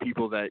care of the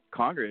people that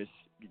Congress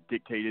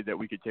dictated that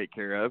we could take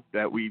care of,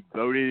 that we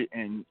voted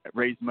and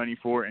raised money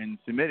for and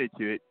submitted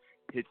to it,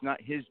 it's not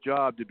his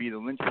job to be the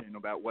linchpin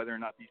about whether or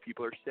not these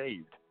people are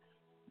saved.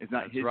 It's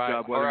not his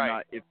job whether or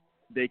not if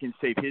they can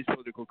save his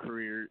political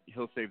career,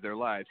 he'll save their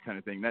lives, kind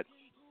of thing. That's,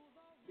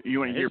 you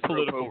want to hear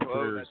political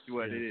career. That's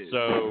what it is.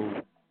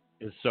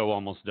 It's so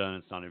almost done.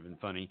 It's not even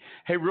funny.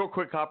 Hey, real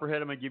quick,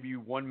 Copperhead, I'm going to give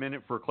you 1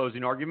 minute for a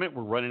closing argument.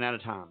 We're running out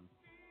of time.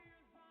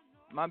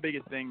 My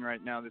biggest thing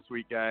right now this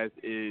week, guys,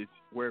 is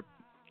where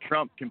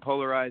Trump can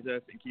polarize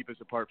us and keep us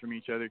apart from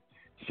each other.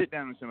 Sit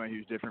down with somebody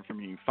who's different from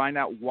you. Find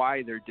out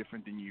why they're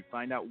different than you.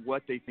 Find out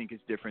what they think is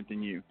different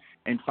than you.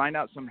 And find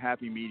out some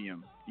happy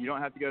medium. You don't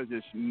have to go to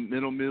this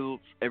middle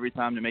every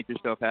time to make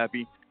yourself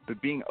happy,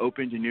 but being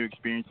open to new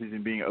experiences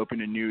and being open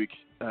to new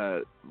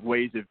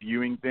ways of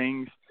viewing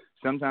things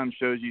sometimes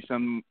shows you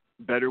some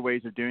better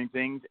ways of doing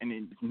things, and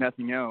if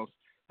nothing else,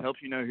 helps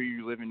you know who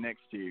you're living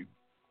next to.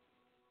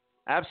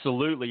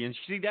 Absolutely. And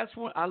see, that's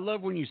what I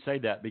love when you say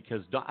that,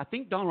 because I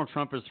think Donald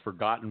Trump has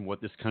forgotten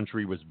what this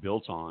country was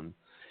built on.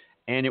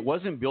 And it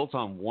wasn't built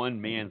on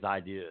one man's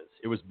ideas.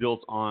 It was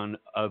built on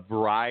a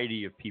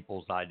variety of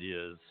people's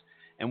ideas.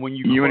 And when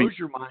you close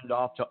your mind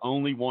off to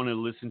only want to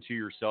listen to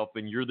yourself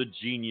and you're the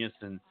genius,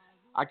 and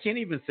I can't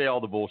even say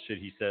all the bullshit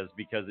he says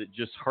because it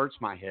just hurts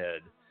my head.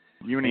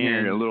 You want to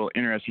hear a little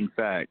interesting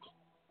fact?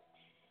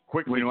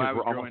 Quickly, when I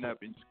was growing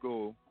up in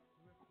school,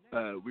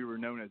 we were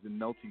known as the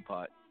melting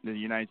pot. The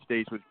United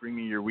States was bring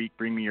me your weak,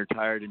 bring me your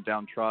tired and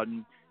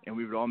downtrodden, and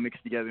we would all mix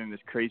together in this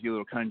crazy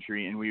little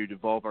country, and we would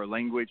evolve our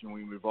language and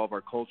we would evolve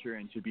our culture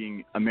into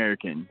being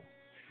American.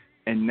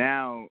 And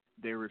now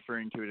they're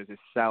referring to it as a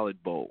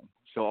salad bowl.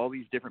 So all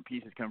these different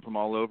pieces come from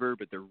all over,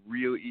 but they're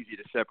real easy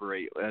to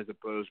separate, as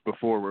opposed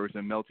before where it was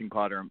a melting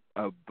pot or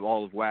a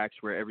ball of wax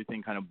where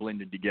everything kind of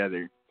blended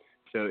together.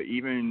 So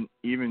even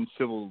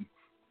civil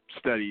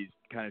studies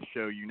kind of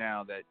show you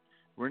now that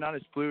we're not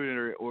as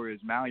fluid or as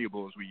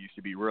malleable as we used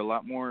to be. We're a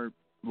lot more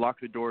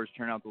lock the doors,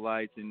 turn out the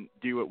lights, and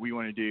do what we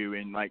want to do,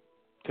 and like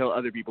tell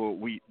other people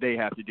what they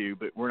have to do,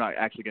 but we're not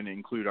actually going to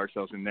include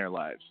ourselves in their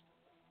lives.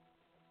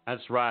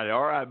 That's right.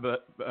 All right,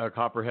 but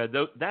Copperhead,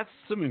 that's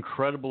some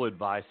incredible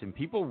advice, and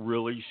people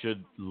really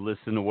should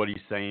listen to what he's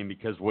saying,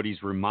 because what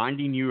he's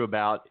reminding you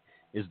about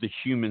is the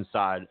human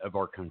side of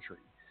our country.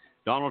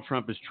 Donald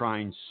Trump is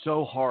trying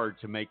so hard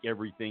to make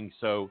everything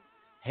so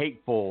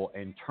hateful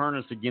and turn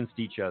us against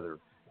each other.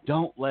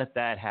 Don't let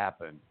that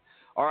happen.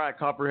 All right,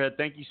 Copperhead,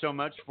 thank you so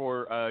much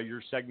for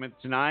your segment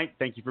tonight.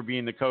 Thank you for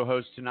being the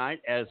co-host tonight,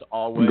 as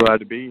always. I'm glad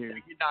to be here.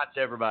 Good night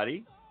to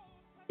everybody.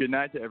 Good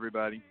night to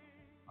everybody.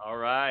 All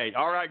right,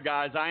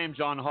 guys. I am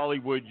John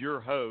Hollywood, your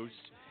host,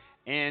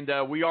 and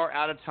we are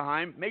out of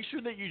time. Make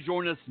sure that you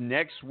join us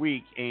next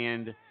week.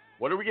 And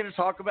what are we going to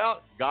talk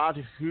about?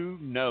 God, who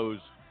knows?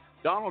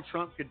 Donald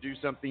Trump could do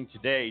something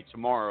today,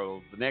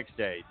 tomorrow, the next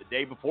day, the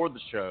day before the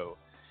show.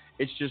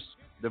 It's just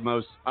the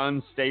most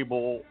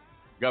unstable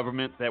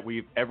government that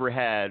we've ever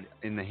had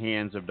in the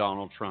hands of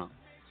Donald Trump.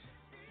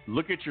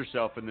 Look at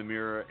yourself in the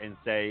mirror and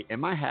say,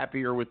 am I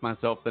happier with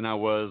myself than I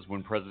was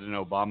when President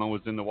Obama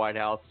was in the White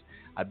House?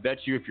 I bet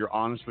you if you're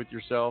honest with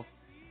yourself,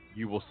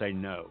 you will say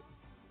no.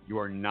 You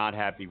are not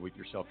happy with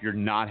yourself. You're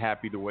not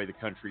happy the way the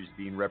country is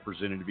being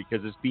represented, because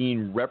it's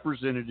being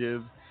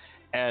representative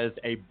as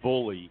a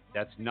bully.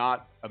 That's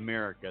not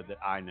America that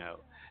I know.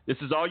 This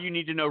is All You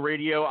Need to Know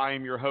Radio. I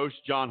am your host,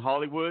 John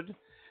Hollywood.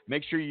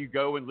 Make sure you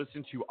go and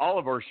listen to all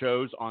of our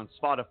shows on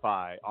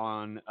Spotify,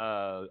 on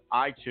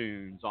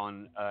iTunes,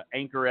 on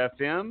Anchor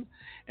FM.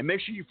 And make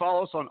sure you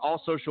follow us on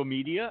all social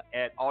media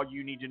at All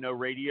You Need to Know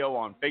Radio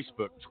on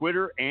Facebook,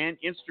 Twitter, and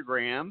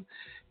Instagram.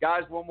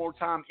 Guys, one more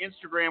time,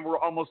 Instagram, we're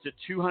almost at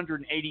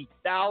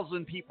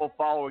 280,000 people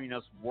following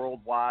us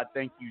worldwide.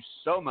 Thank you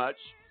so much.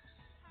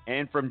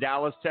 And from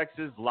Dallas,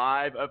 Texas,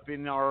 live up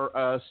in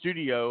our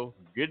studio,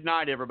 good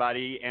night,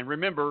 everybody. And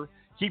remember,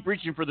 keep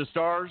reaching for the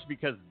stars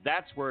because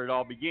that's where it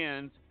all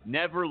begins.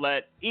 Never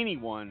let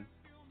anyone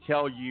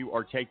tell you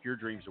or take your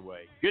dreams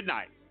away. Good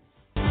night.